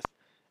cartoonists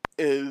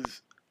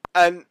is,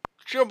 and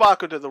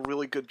Shirobako does a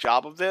really good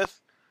job of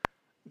this,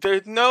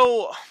 there's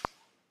no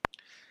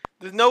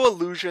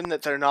illusion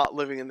that they're not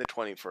living in the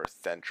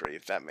 21st century,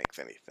 if that makes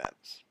any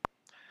sense.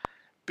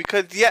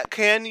 Because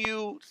can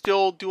you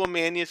still do a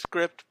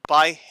manuscript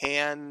by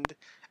hand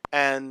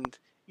and,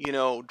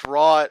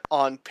 draw it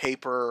on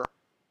paper?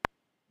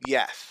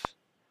 Yes.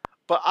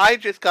 But I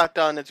just got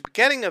done at the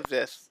beginning of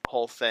this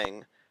whole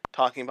thing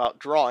talking about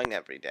drawing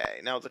every day.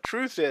 Now the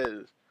truth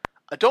is,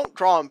 I don't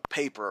draw on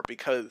paper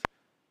because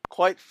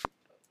quite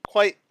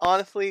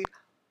honestly,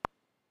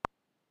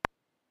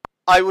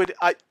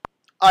 I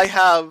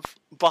have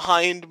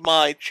behind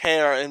my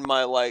chair in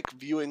my like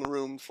viewing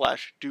room /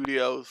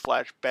 studio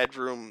 /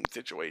 bedroom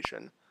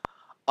situation,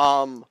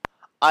 I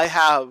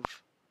have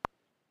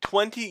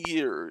 20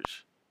 years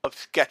of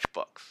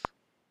sketchbooks.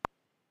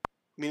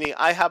 Meaning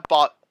I have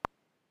bought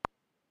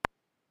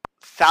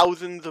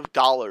thousands of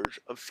dollars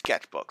of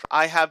sketchbooks.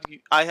 I have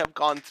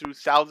gone through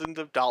thousands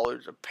of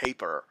dollars of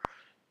paper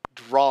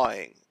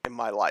drawing in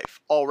my life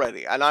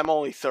already, and I'm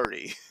only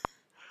 30.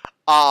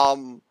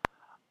 And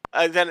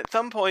then at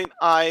some point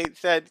I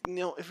said,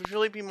 it would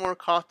really be more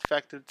cost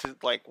effective to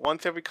like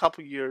once every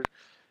couple years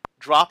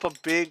drop a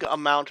big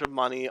amount of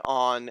money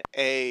on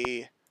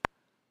a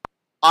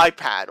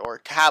iPad or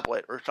a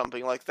tablet or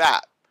something like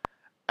that.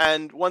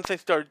 And once I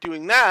started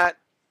doing that,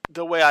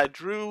 the way I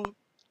drew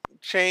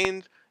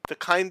changed. The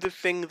kinds of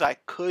things I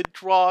could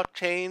draw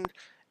changed.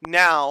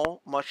 Now,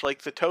 much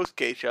like the Toast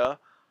Geisha,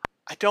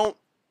 I don't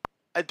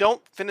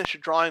finish a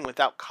drawing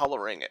without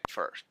coloring it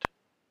first.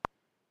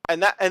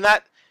 And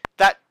that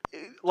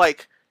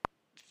like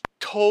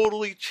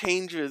totally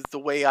changes the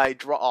way I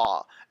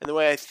draw and the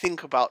way I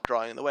think about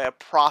drawing and the way I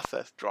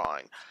process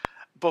drawing.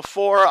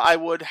 Before, I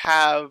would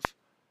have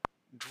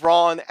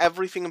drawn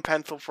everything in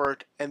pencil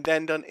first and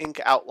then done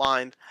ink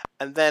outlines,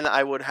 and then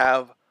I would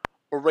have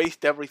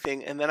erased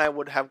everything, and then I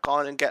would have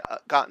gone and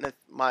gotten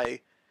my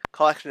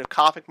collection of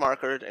Copic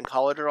markers and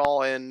colored it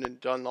all in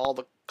and done all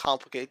the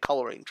complicated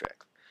coloring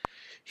tricks.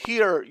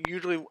 Here,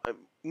 usually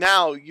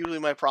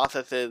my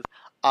process is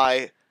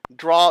I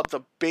draw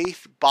the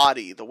base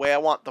body, the way I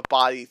want the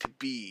body to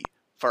be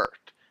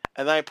first,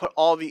 and then I put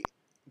all the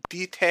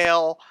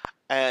detail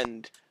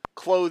and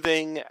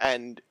clothing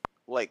and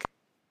like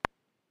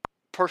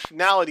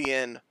personality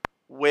in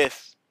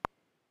with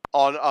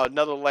on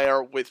another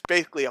layer with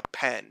basically a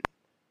pen.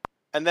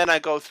 And then I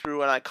go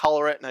through and I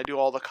color it and I do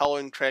all the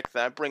coloring tricks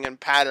and I bring in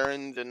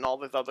patterns and all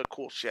this other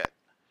cool shit.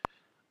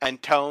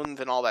 And tones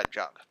and all that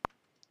junk.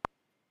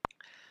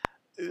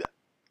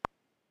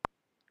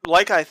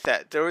 Like I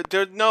said,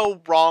 there's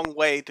no wrong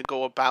way to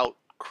go about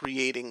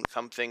creating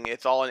something.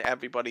 It's all in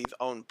everybody's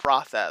own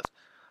process.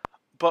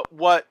 But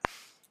what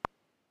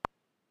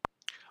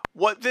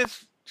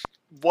this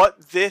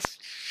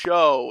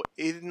show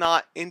is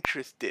not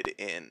interested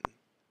in,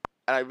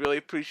 and I really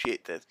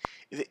appreciate this,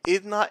 is it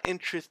is not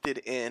interested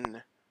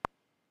in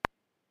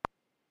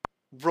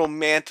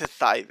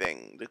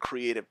romanticizing the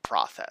creative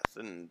process.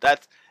 And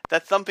that's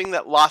something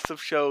that lots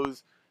of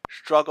shows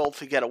struggle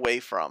to get away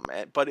from.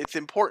 But it's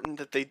important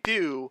that they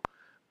do,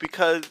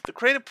 because the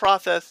creative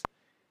process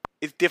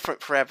is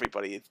different for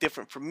everybody. It's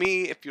different for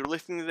me. If you're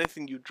listening to this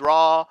and you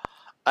draw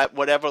at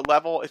whatever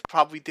level, it's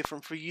probably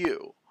different for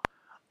you.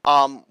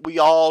 We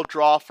all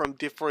draw from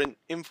different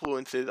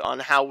influences on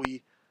how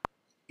we,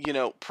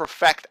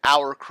 perfect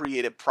our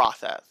creative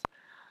process.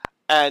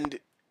 And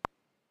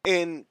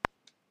in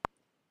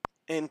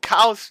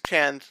Kaos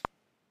Chan's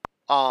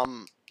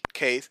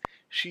case,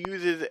 she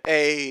uses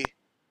a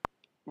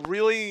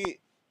really,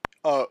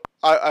 and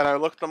I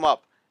looked them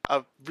up,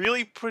 a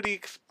really pretty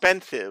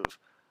expensive,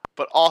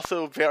 but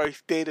also very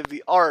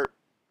state-of-the-art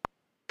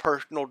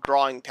personal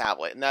drawing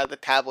tablet. And that's a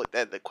tablet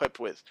that's equipped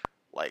with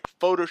like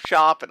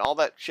Photoshop and all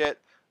that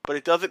shit, but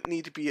it doesn't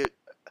need to be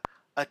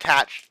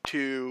attached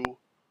to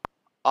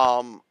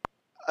a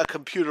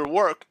computer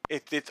work.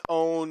 It's its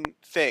own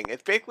thing.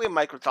 It's basically a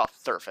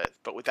Microsoft Surface,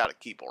 but without a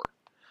keyboard.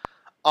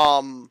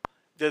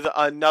 There's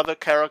another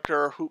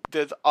character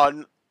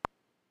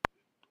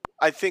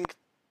I think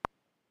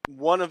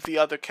one of the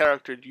other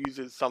characters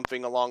uses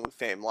something along the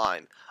same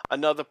line.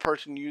 Another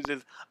person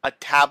uses a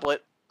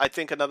tablet. I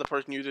think another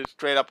person uses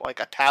straight up like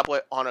a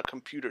tablet on a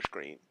computer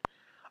screen.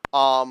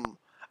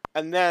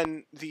 And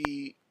then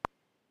the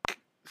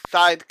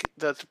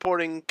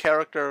supporting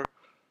character,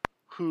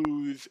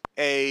 who's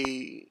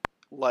a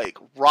like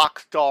rock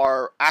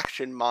star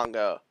action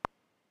manga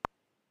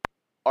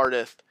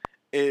artist,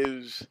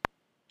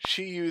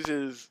 she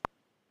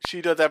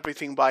does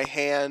everything by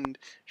hand.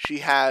 She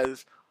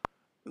has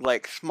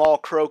like small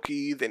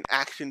croquis and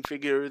action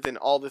figures and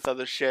all this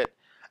other shit.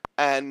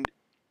 And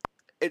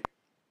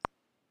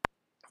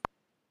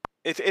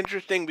it's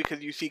interesting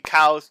because you see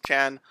Kaos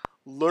Chan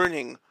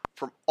learning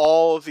from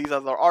all of these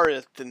other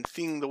artists and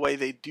seeing the way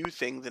they do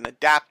things and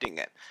adapting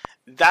it.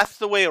 That's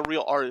the way a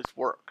real artist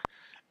works.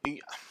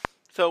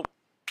 So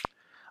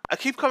I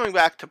keep coming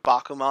back to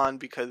Bakuman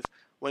because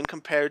when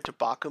compared to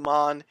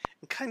Bakuman,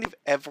 in kind of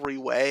every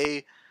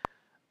way,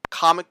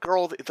 Comic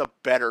Girls is a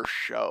better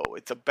show.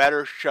 It's a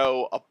better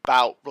show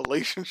about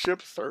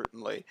relationships,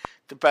 certainly.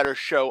 It's a better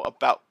show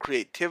about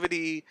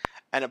creativity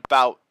and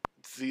about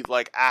the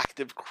like act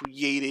of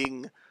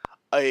creating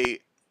a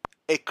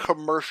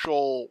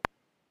commercial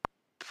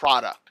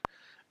product.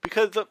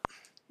 Because the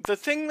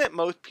thing that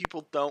most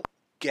people don't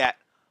get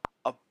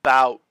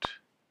about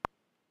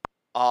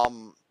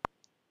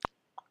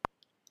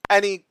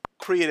any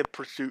creative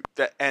pursuit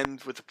that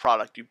ends with a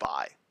product you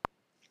buy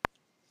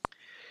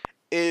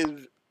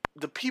is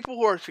the people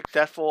who are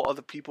successful are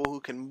the people who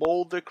can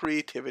mold their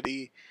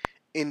creativity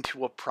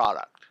into a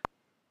product,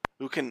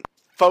 who can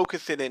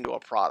focus it into a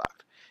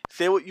product.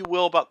 Say what you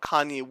will about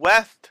Kanye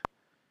West,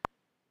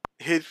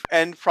 his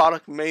end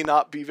product may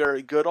not be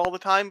very good all the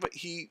time, but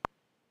he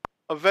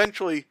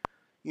eventually,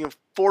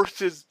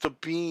 forces the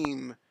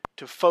beam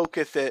to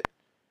focus it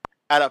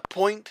at a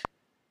point,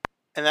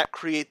 and that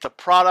creates a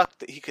product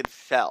that he can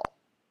sell.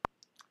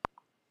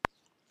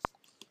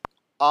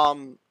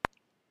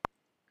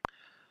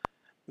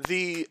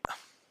 The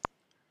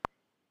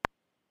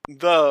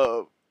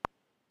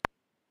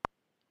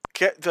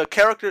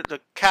character, the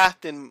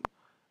cast in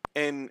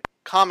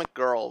Comic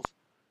Girls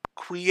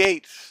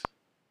create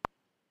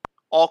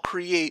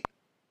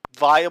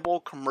viable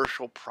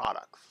commercial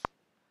products.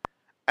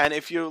 And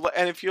if you're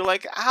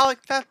like,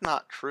 Alex, that's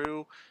not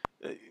true,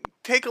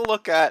 take a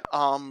look at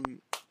the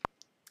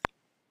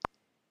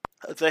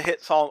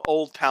hit song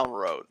Old Town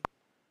Road.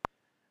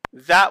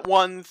 That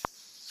one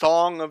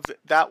song of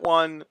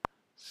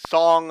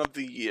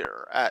the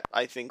year at,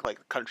 I think,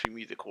 like Country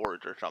Music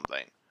Awards or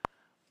something.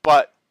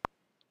 But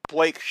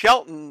Blake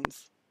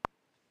Shelton's,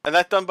 and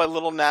that's done by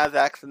Lil Nas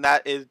X, and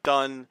that is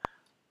done,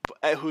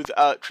 who's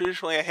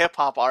traditionally a hip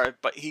hop artist,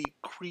 but he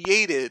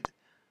created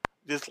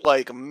this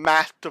like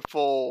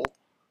masterful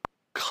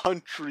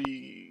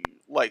country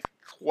like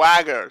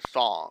swagger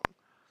song.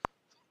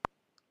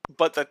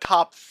 But the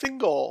top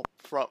single,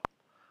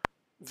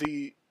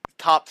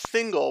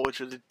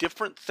 which is a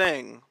different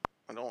thing,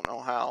 I don't know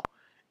how,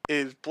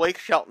 is Blake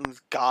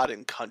Shelton's God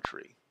and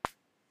Country.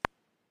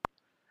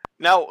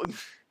 Now,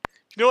 if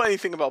you know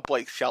anything about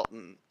Blake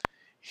Shelton,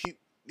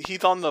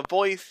 he's on The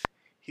Voice,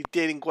 he's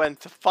dating Gwen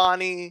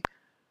Stefani.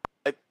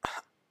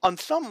 On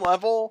some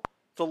level,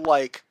 the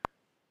like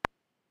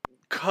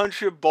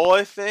country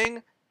boy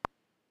thing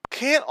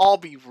can't all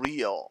be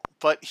real.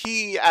 But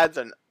he, as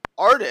an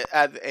artist,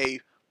 as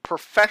a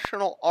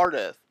professional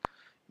artist,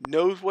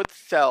 knows what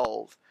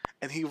sells,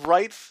 and he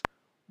writes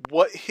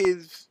what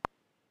his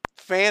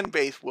fan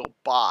base will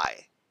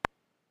buy.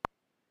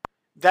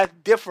 That's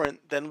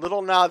different than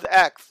Lil Nas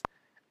X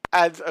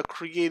as a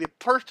creative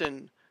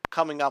person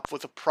coming up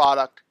with a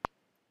product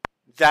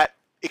that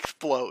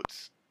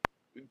explodes,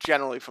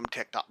 generally from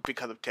TikTok,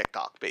 because of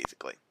TikTok,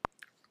 basically.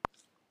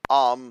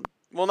 Well,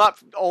 not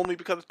only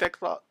because of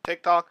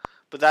TikTok,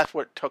 but that's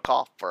what took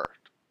off first.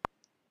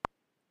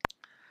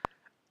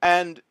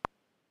 And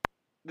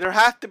there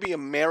has to be a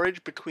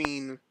marriage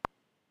between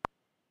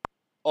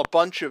a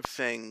bunch of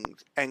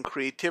things and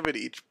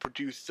creativity to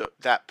produce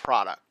that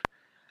product.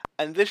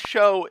 And this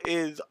show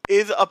is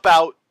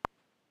about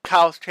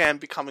Kao Chan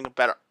becoming a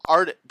better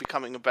artist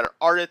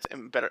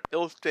and a better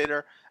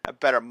illustrator, a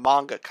better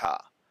mangaka.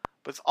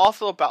 But it's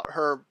also about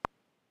her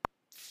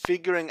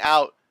figuring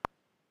out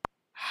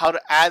how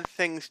to add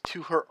things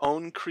to her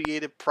own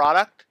creative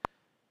product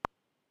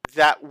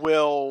that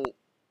will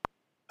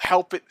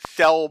help it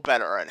sell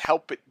better and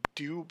help it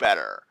do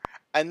better.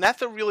 And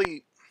that's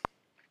a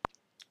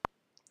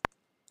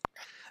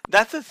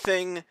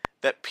thing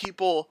that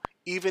people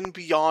even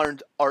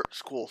beyond art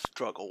school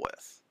struggle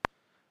with.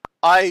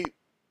 I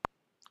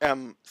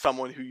am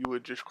someone who you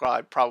would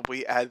describe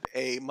probably as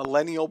a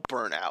millennial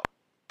burnout,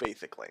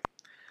 basically.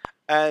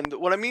 And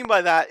what I mean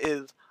by that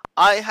is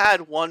I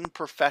had one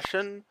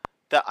profession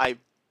that I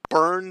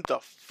burned the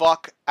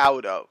fuck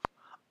out of.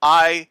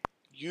 I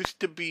used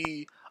to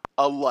be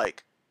a,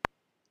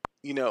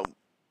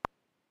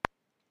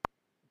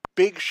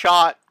 big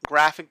shot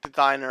graphic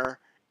designer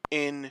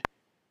in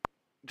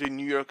the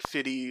New York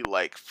City,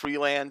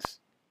 freelance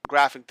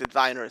graphic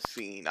designer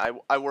scene.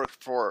 I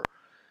worked for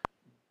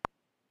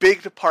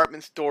big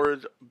department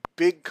stores,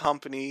 big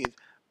companies,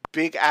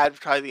 big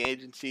advertising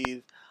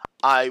agencies.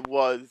 I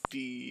was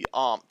the,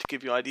 to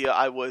give you an idea,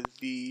 I was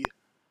the,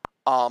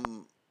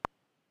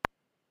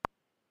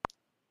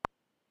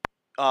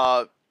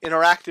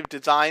 interactive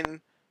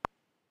design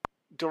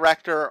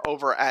director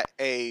over at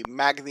a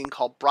magazine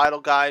called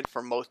Bridal Guide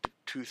for most of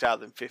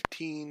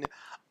 2015.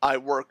 I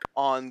worked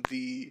on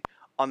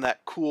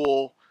that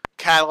cool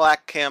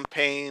Cadillac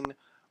campaign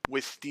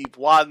with Steve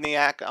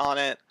Wozniak on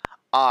it.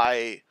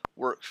 I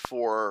worked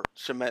for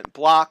Cement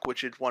Block,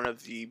 which is one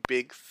of the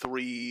big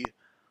three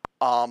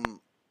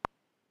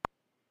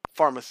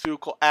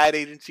pharmaceutical ad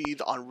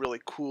agencies, on really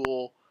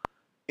cool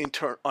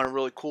internal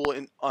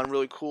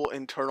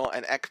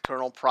and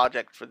external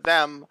projects for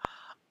them.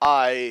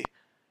 I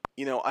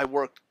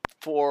worked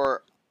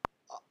for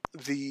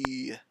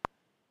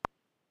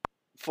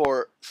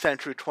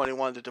Century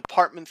 21, the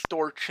department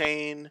store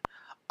chain.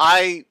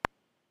 I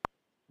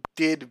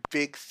did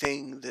big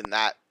things in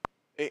that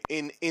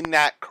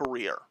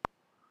career.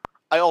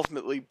 I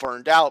ultimately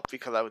burned out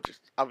because I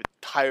was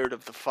tired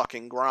of the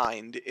fucking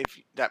grind,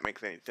 if that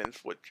makes any sense.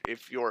 Which,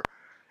 if you're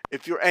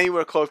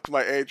anywhere close to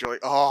my age, you're like,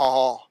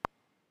 oh,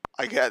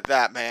 I get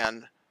that,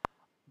 man.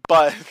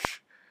 But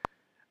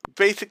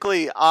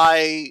basically,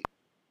 I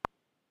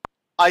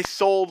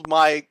sold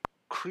my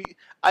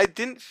I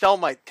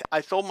sold my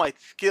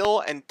skill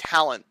and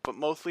talent, but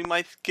mostly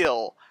my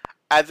skill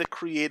as a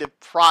creative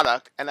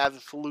product and as a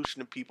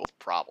solution to people's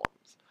problems.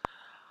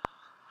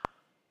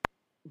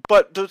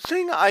 But the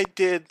thing I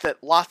did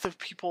that lots of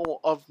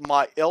people of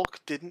my ilk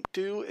didn't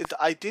do is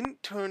I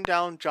didn't turn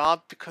down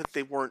jobs because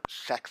they weren't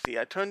sexy.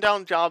 I turned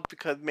down jobs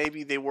because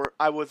maybe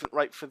I wasn't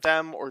right for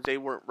them, or they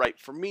weren't right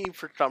for me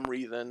for some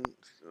reason.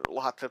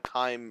 Lots of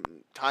time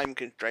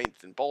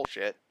constraints and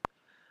bullshit.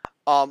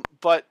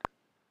 But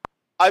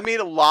I made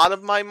a lot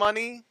of my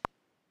money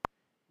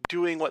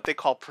doing what they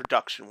call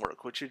production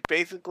work, which is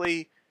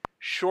basically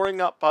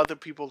shoring up other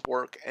people's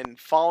work and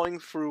following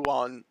through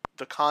on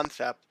the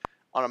concept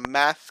on a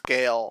mass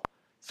scale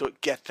so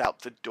it gets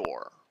out the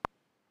door.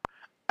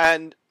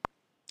 And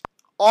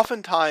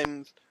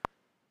oftentimes,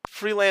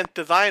 freelance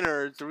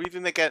designers, the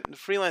reason they get into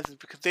freelance is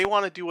because they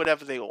want to do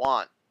whatever they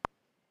want.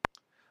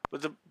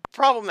 But the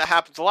problem that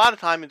happens a lot of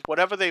time is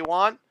whatever they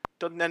want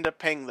doesn't end up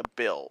paying the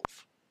bills.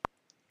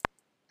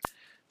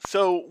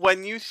 So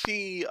when you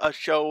see a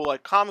show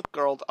like Comic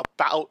Girls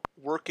about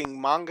working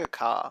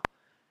mangaka,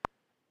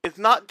 it's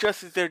not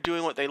just that they're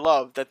doing what they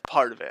love that's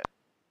part of it.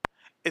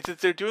 It's that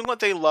they're doing what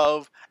they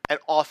love and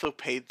also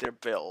paid their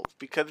bills.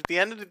 Because at the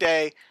end of the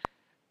day,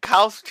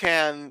 Kao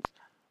Chan's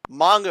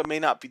manga may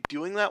not be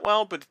doing that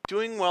well, but it's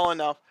doing well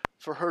enough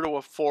for her to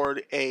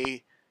afford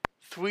a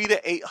 $300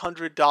 to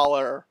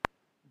 $800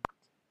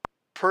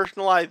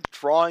 personalized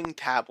drawing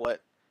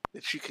tablet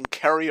that she can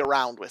carry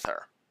around with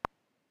her.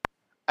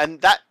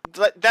 And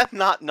that's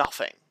not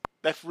nothing.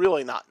 That's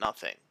really not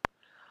nothing.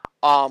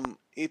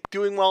 It's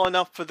doing well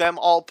enough for them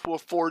all to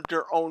afford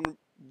their own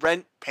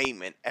rent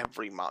payment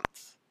every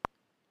month.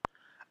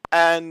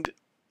 And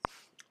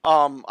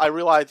I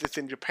realize it's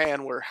in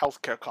Japan where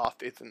healthcare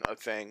cost isn't a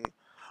thing,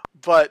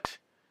 but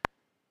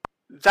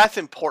that's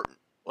important.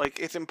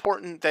 It's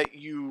important that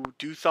you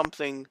do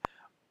something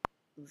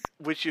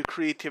with your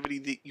creativity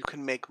that you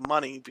can make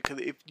money. Because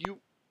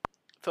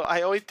so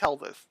I always tell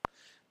this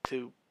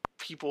to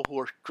people who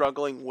are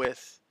struggling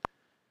with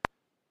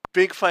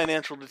big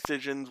financial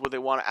decisions where they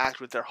want to act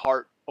with their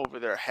heart over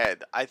their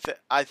head. I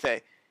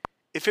say,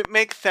 if it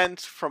makes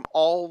sense from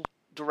all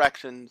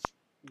directions,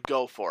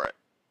 go for it,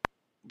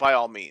 by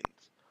all means.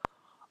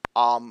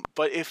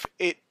 But if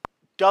it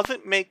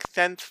doesn't make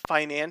sense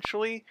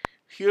financially,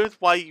 here's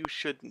why you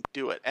shouldn't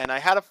do it. And I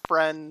had a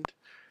friend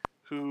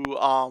who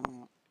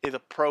is a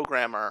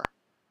programmer,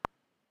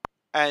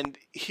 and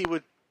he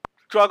was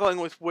struggling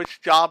with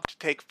which job to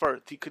take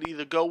first. He could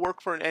either go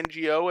work for an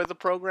NGO as a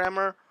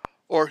programmer,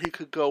 or he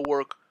could go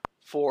work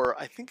for,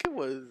 I think it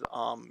was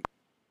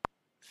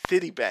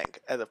Citibank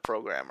as a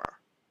programmer.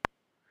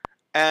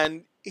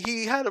 And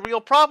he had a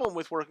real problem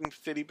with working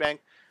for Citibank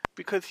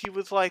because he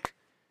was like,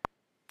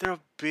 they're a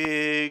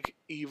big,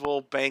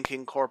 evil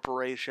banking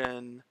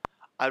corporation.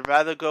 I'd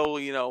rather go,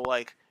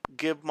 like,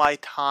 give my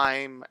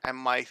time and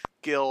my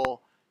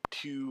skill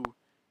to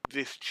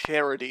this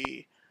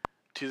charity,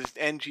 to this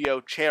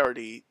NGO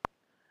charity,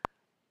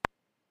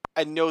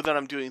 and know that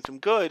I'm doing some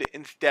good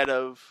instead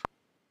of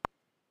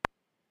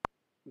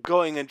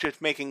going and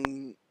just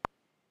making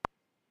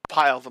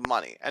piles of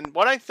money. And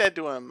what I said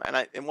to him,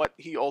 and what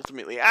he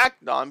ultimately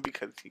acted on,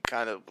 because he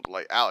kind of was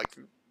like, Alex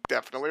is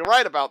definitely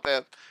right about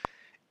this,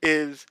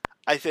 is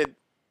I said,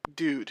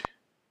 dude,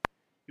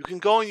 you can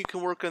go and you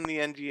can work on the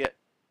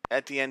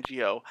at the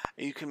NGO,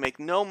 and you can make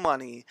no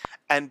money,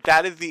 and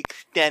that is the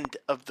extent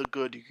of the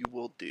good you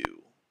will do.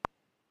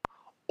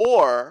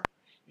 Or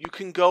you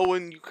can go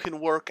and you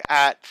can work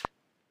at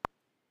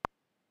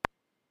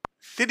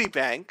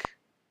Citibank,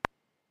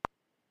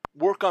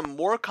 work on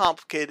more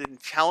complicated and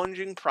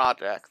challenging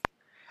projects,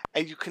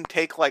 and you can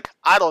take, like,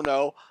 I don't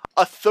know,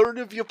 a third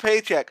of your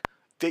paycheck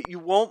that you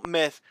won't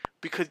miss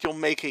because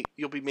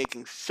you'll be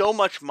making so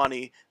much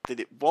money that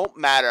it won't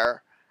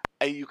matter,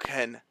 and you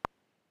can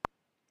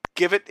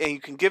give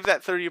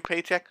that third of your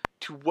paycheck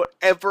to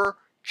whatever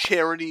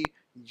charity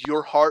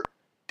your heart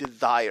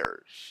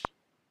desires.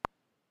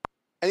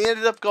 And he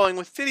ended up going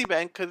with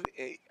Citibank,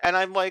 and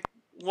I'm like,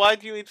 why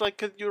do you? He's like,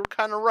 because you're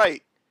kind of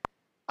right.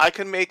 I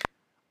can make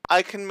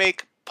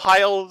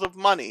piles of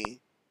money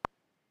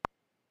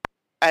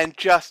and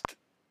just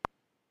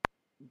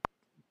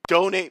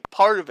donate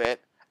part of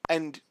it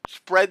and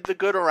spread the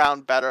good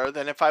around better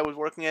than if I was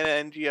working at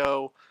an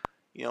NGO,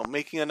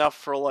 making enough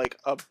for like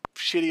a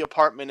shitty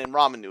apartment and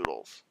ramen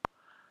noodles.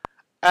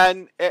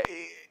 And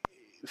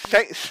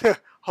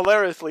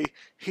hilariously,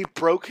 he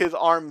broke his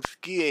arm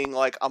skiing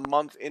like a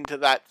month into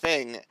that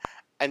thing,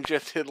 and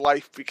just his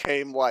life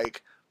became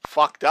like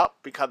fucked up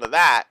because of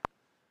that.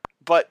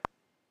 But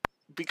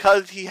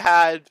because he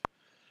had,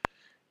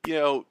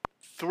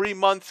 3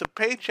 months of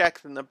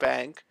paychecks in the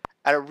bank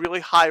at a really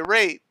high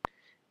rate,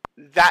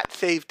 that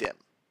saved him.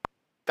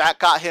 That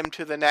got him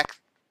to the next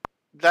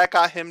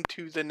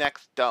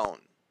stone.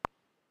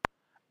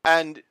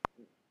 And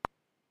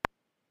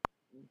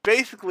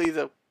basically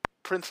the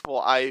principle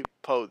I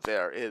pose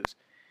there is,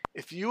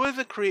 if you as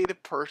a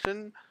creative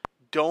person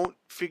don't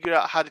figure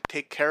out how to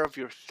take care of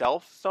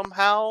yourself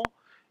somehow,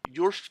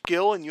 your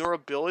skill and your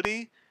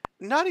ability,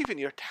 not even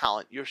your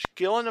talent, your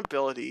skill and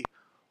ability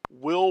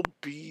will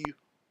be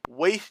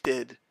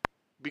wasted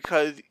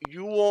because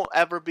you won't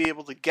ever be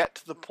able to get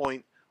to the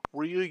point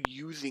where you're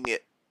using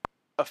it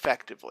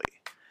effectively.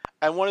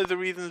 And one of the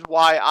reasons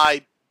why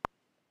I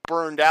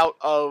burned out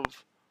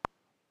of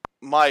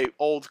my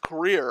old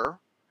career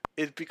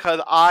is because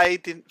I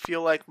didn't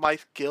feel like my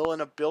skill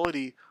and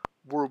ability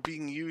were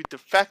being used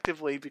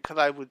effectively because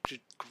I was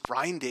just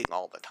grinding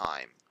all the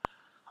time.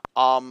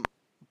 And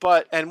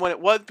when it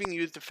was being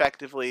used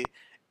effectively,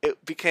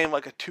 it became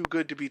like a too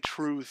good to be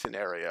true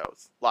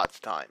scenarios lots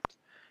of times.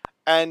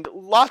 And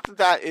lots of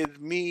that is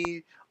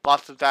me,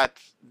 lots of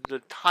that's the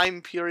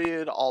time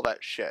period, all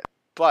that shit.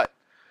 But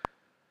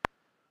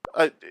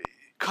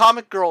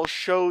Comic Girl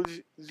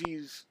shows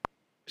these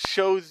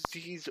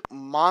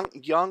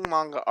young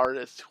manga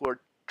artists who are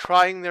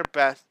trying their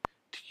best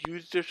to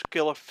use their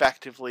skill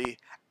effectively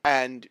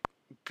and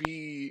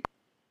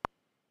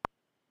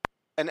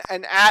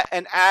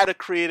add a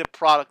creative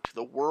product to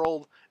the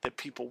world that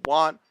people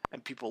want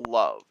and people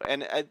love.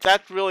 And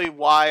that's really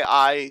why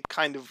I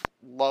kind of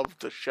love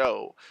the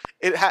show.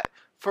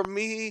 For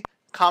me,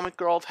 Comic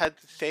Girls had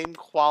the same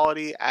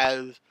quality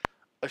as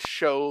a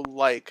show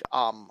like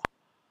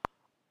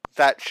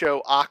that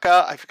show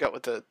Aka. I forget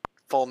what the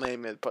full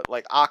name is, but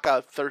like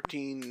Aka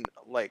 13,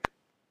 like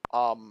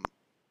the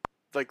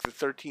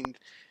 13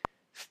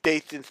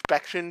 states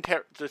inspection,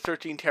 the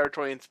 13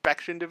 territory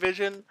inspection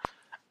division.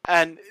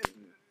 And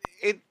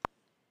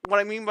what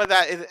I mean by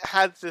that is it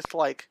has this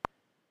like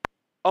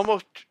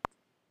almost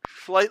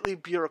slightly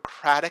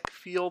bureaucratic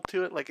feel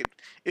to it. Like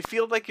it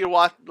feels like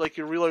you're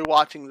really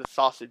watching the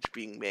sausage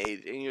being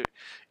made, and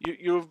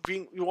you're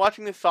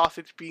watching the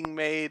sausage being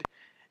made.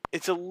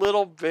 It's a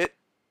little bit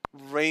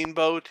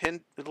rainbow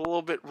tint, a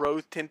little bit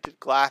rose tinted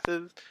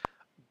glasses,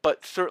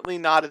 but certainly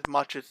not as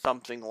much as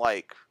something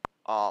like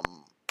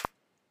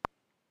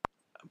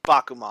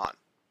Bakuman.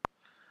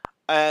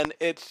 and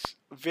it's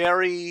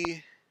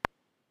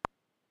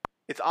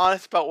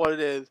honest about what it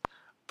is,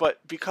 but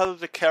because of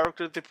the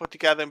characters they put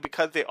together and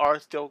because they are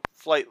still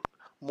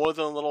more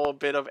than a little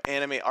bit of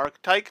anime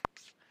archetypes,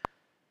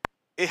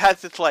 it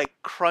has this like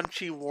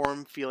crunchy,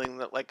 warm feeling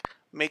that like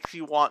makes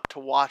you want to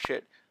watch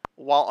it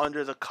while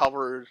under the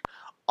covers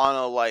on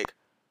a like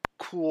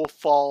cool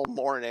fall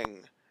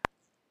morning.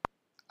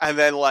 And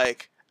then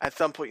like at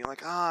some point you're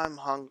like, I'm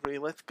hungry,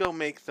 let's go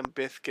make some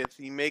biscuits.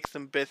 You make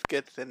some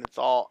biscuits and it's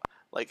all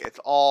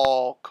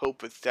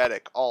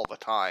copacetic all the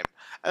time.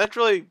 And that's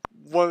really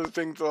one of the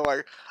things that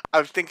like I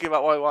was thinking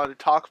about what I wanted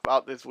to talk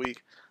about this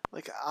week.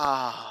 Like,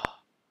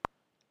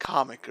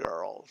 comic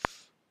girls.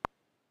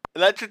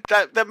 And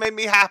that made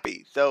me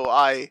happy. So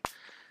I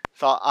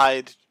thought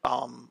I'd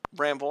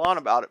ramble on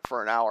about it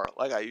for an hour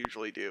like I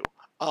usually do.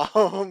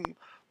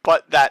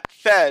 But that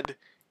said,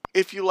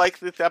 if you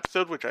liked this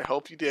episode, which I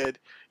hope you did,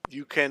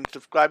 you can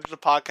subscribe to the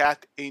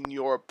podcast in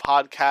your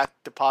podcast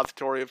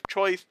depository of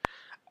choice,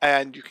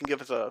 and you can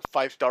give us a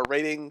 5-star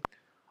rating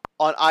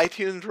on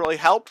iTunes. Really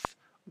helps.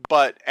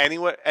 But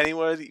anywhere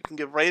that you can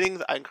give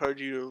ratings, I encourage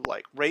you to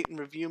like rate and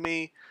review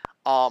me.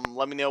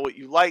 Let me know what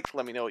you liked.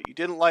 Let me know what you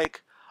didn't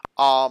like.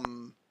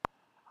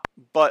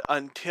 But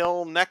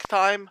until next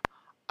time,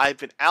 I've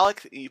been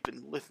Alex, and you've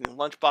been listening to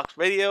Lunchbox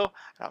Radio,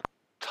 and I'll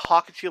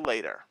talk to you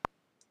later.